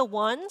to be the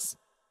ones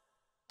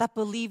that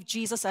believe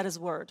Jesus at his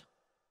word,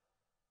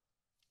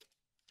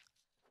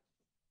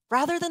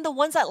 rather than the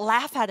ones that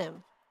laugh at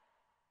him,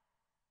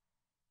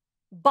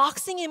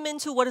 boxing him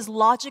into what is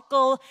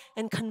logical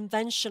and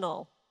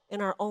conventional in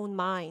our own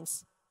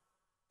minds.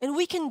 And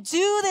we can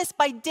do this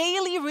by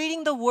daily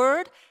reading the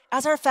word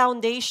as our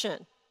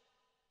foundation.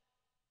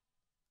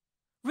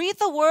 Read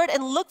the word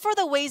and look for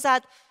the ways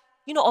that,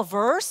 a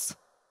verse,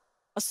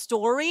 a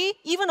story,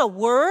 even a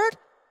word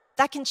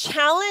that can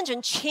challenge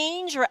and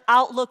change your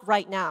outlook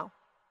right now.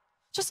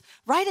 Just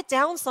write it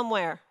down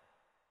somewhere.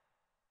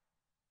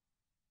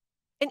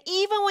 And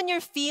even when your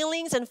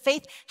feelings and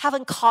faith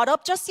haven't caught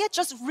up just yet,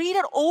 just read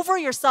it over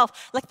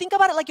yourself. Think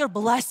about it like you're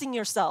blessing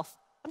yourself.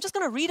 I'm just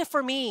going to read it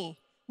for me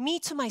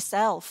to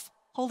myself.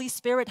 Holy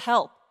Spirit,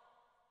 help.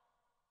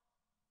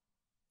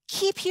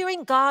 Keep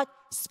hearing God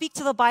speak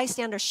to the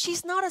bystander.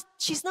 She's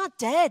not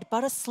dead,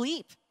 but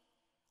asleep.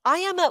 I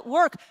am at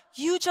work.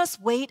 You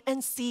just wait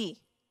and see.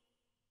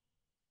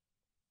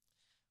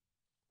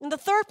 And the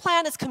third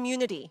plan is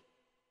community.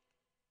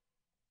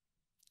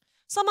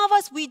 Some of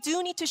us, we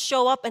do need to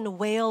show up and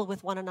wail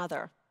with one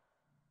another.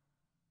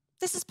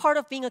 This is part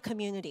of being a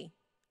community.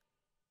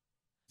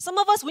 Some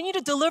of us, we need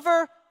to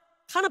deliver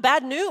kind of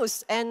bad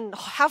news and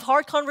have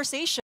hard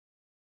conversations.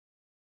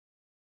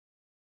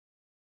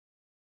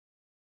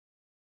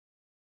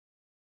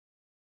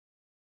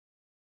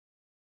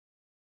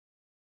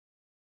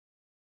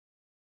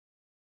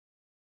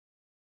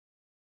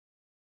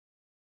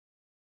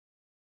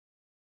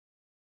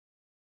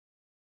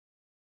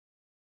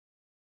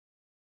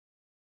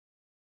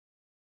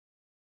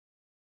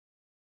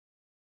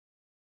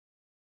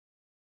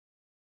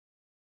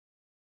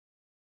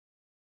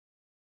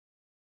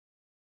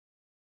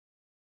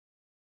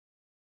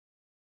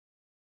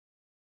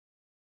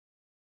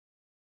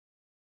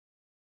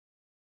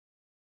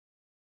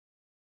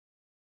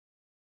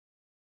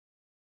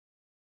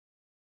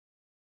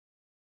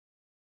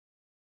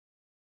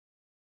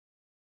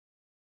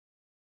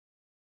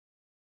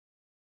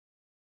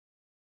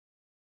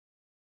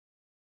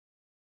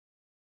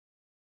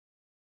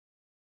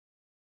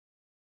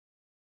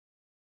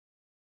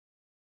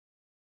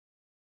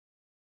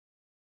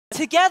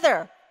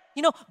 together,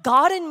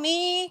 God and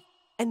me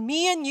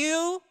and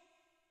you,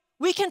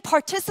 we can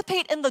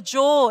participate in the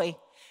joy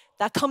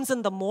that comes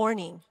in the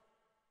morning.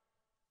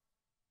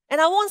 And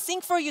I won't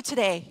sing for you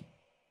today.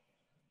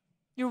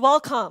 You're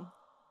welcome.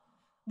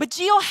 But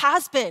Gio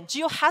has been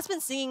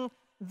singing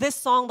this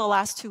song the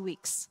last 2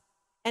 weeks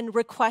and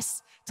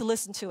requests to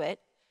listen to it.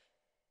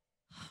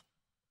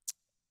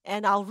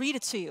 And I'll read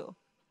it to you.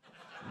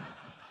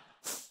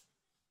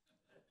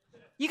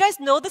 You guys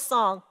know the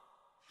song,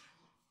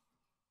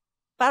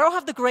 but I don't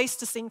have the grace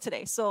to sing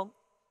today. So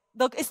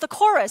it's the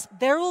chorus.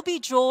 There will be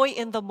joy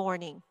in the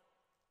morning.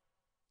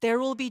 There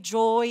will be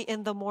joy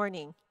in the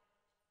morning.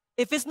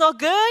 If it's not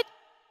good,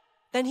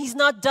 then he's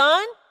not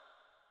done.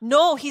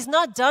 No, he's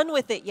not done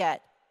with it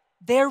yet.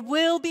 There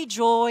will be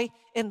joy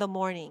in the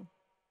morning.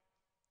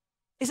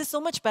 Is it so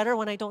much better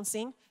when I don't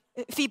sing?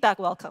 Feedback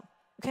welcome,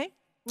 okay?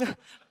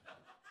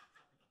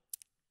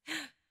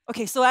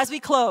 Okay, so as we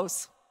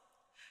close,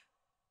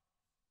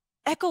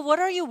 Echo, what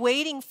are you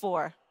waiting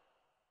for?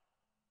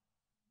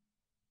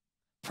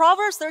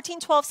 Proverbs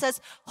 13:12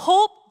 says,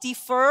 hope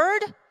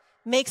deferred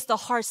makes the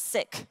heart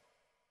sick,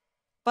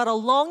 but a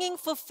longing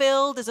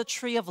fulfilled is a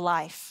tree of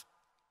life.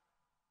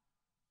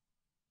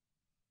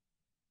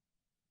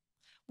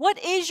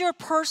 What is your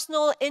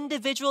personal,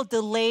 individual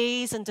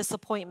delays and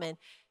disappointment?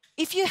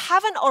 If you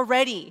haven't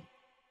already,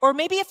 or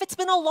maybe if it's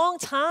been a long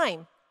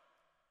time,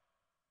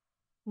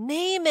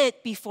 name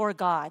it before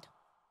God.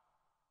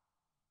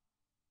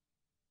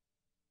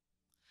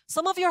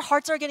 Some of your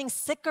hearts are getting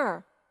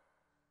sicker.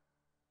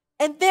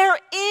 And there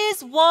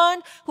is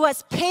one who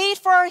has paid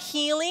for our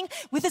healing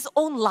with his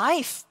own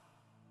life.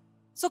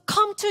 So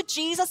come to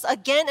Jesus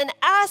again and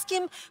ask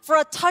him for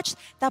a touch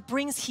that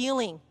brings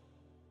healing,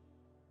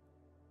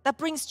 that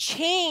brings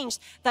change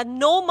that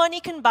no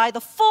money can buy,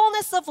 the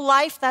fullness of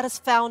life that is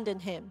found in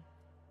him.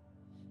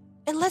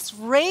 And let's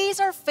raise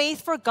our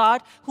faith for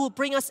God who will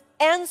bring us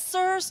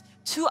answers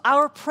to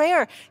our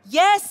prayer.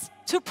 Yes,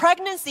 to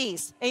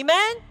pregnancies.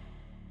 Amen?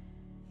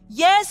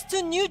 Yes,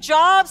 to new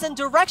jobs and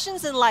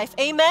directions in life.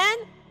 Amen?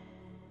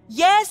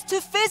 Yes, to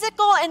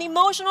physical and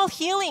emotional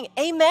healing.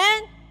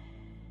 Amen?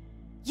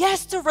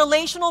 Yes, to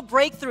relational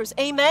breakthroughs.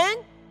 Amen?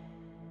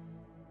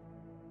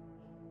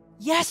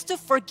 Yes, to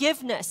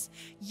forgiveness.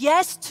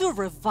 Yes, to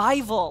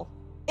revival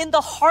in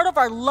the heart of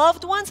our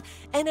loved ones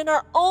and in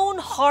our own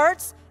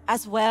hearts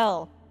as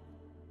well.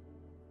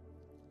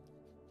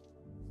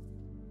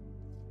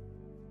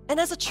 And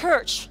as a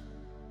church,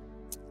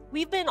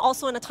 we've been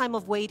also in a time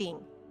of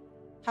waiting.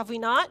 Have we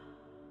not?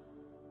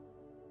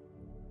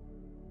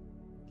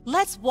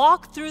 Let's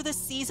walk through this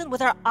season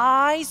with our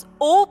eyes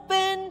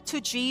open to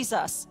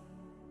Jesus,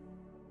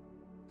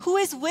 who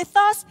is with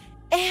us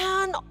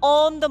and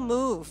on the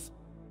move.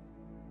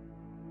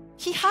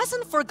 He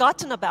hasn't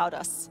forgotten about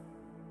us.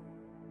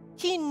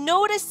 He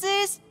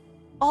notices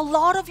a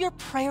lot of your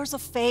prayers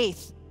of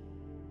faith.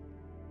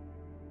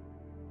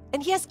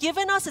 And he has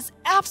given us his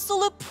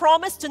absolute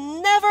promise to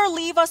never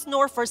leave us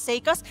nor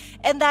forsake us,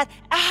 and that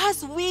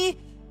as we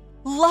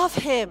love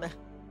him,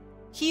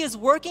 he is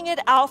working it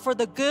out for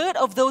the good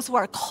of those who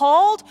are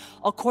called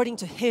according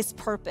to his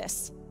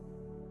purpose.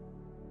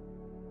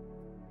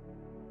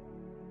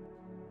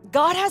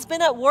 God has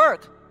been at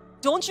work.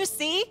 Don't you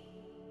see?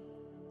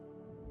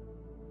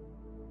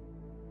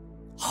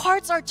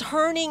 Hearts are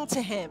turning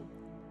to him.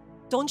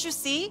 Don't you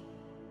see?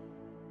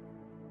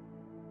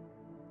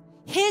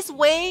 His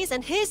ways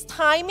and his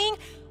timing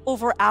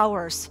over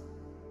ours.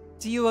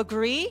 Do you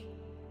agree?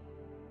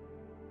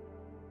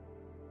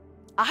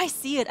 I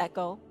see it,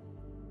 Echo.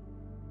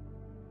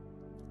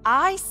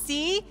 I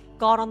see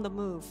God on the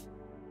move.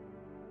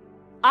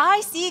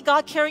 I see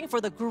God caring for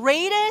the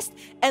greatest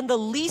and the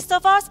least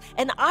of us,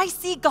 and I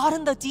see God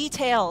in the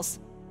details.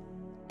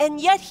 And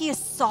yet he is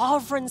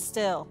sovereign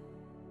still.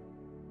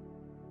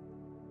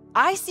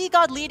 I see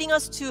God leading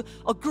us to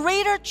a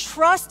greater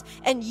trust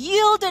and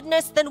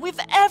yieldedness than we've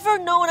ever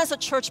known as a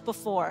church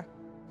before,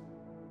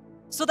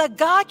 so that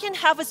God can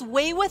have his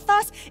way with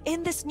us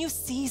in this new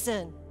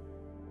season.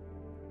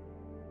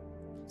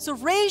 So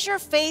raise your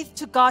faith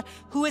to God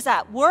who is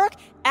at work,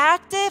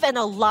 active, and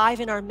alive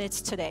in our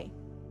midst today.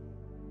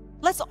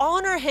 Let's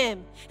honor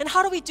him. And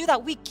how do we do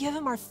that? We give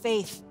him our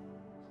faith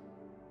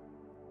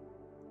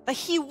that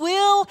he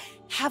will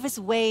have his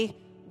way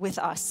with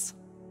us,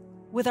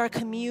 with our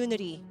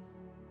community.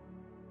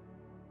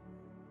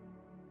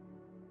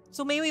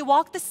 So may we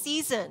walk the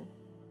season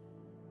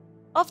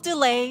of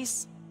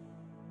delays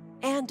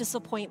and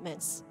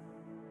disappointments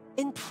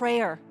in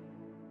prayer,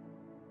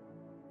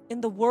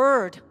 in the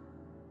word,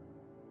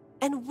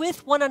 and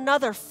with one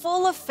another,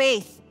 full of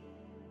faith.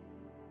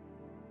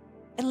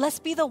 And let's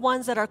be the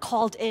ones that are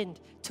called in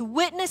to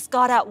witness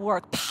God at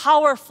work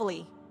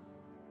powerfully.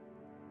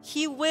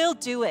 He will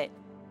do it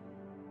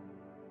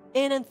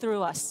in and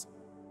through us.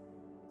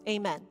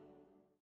 Amen.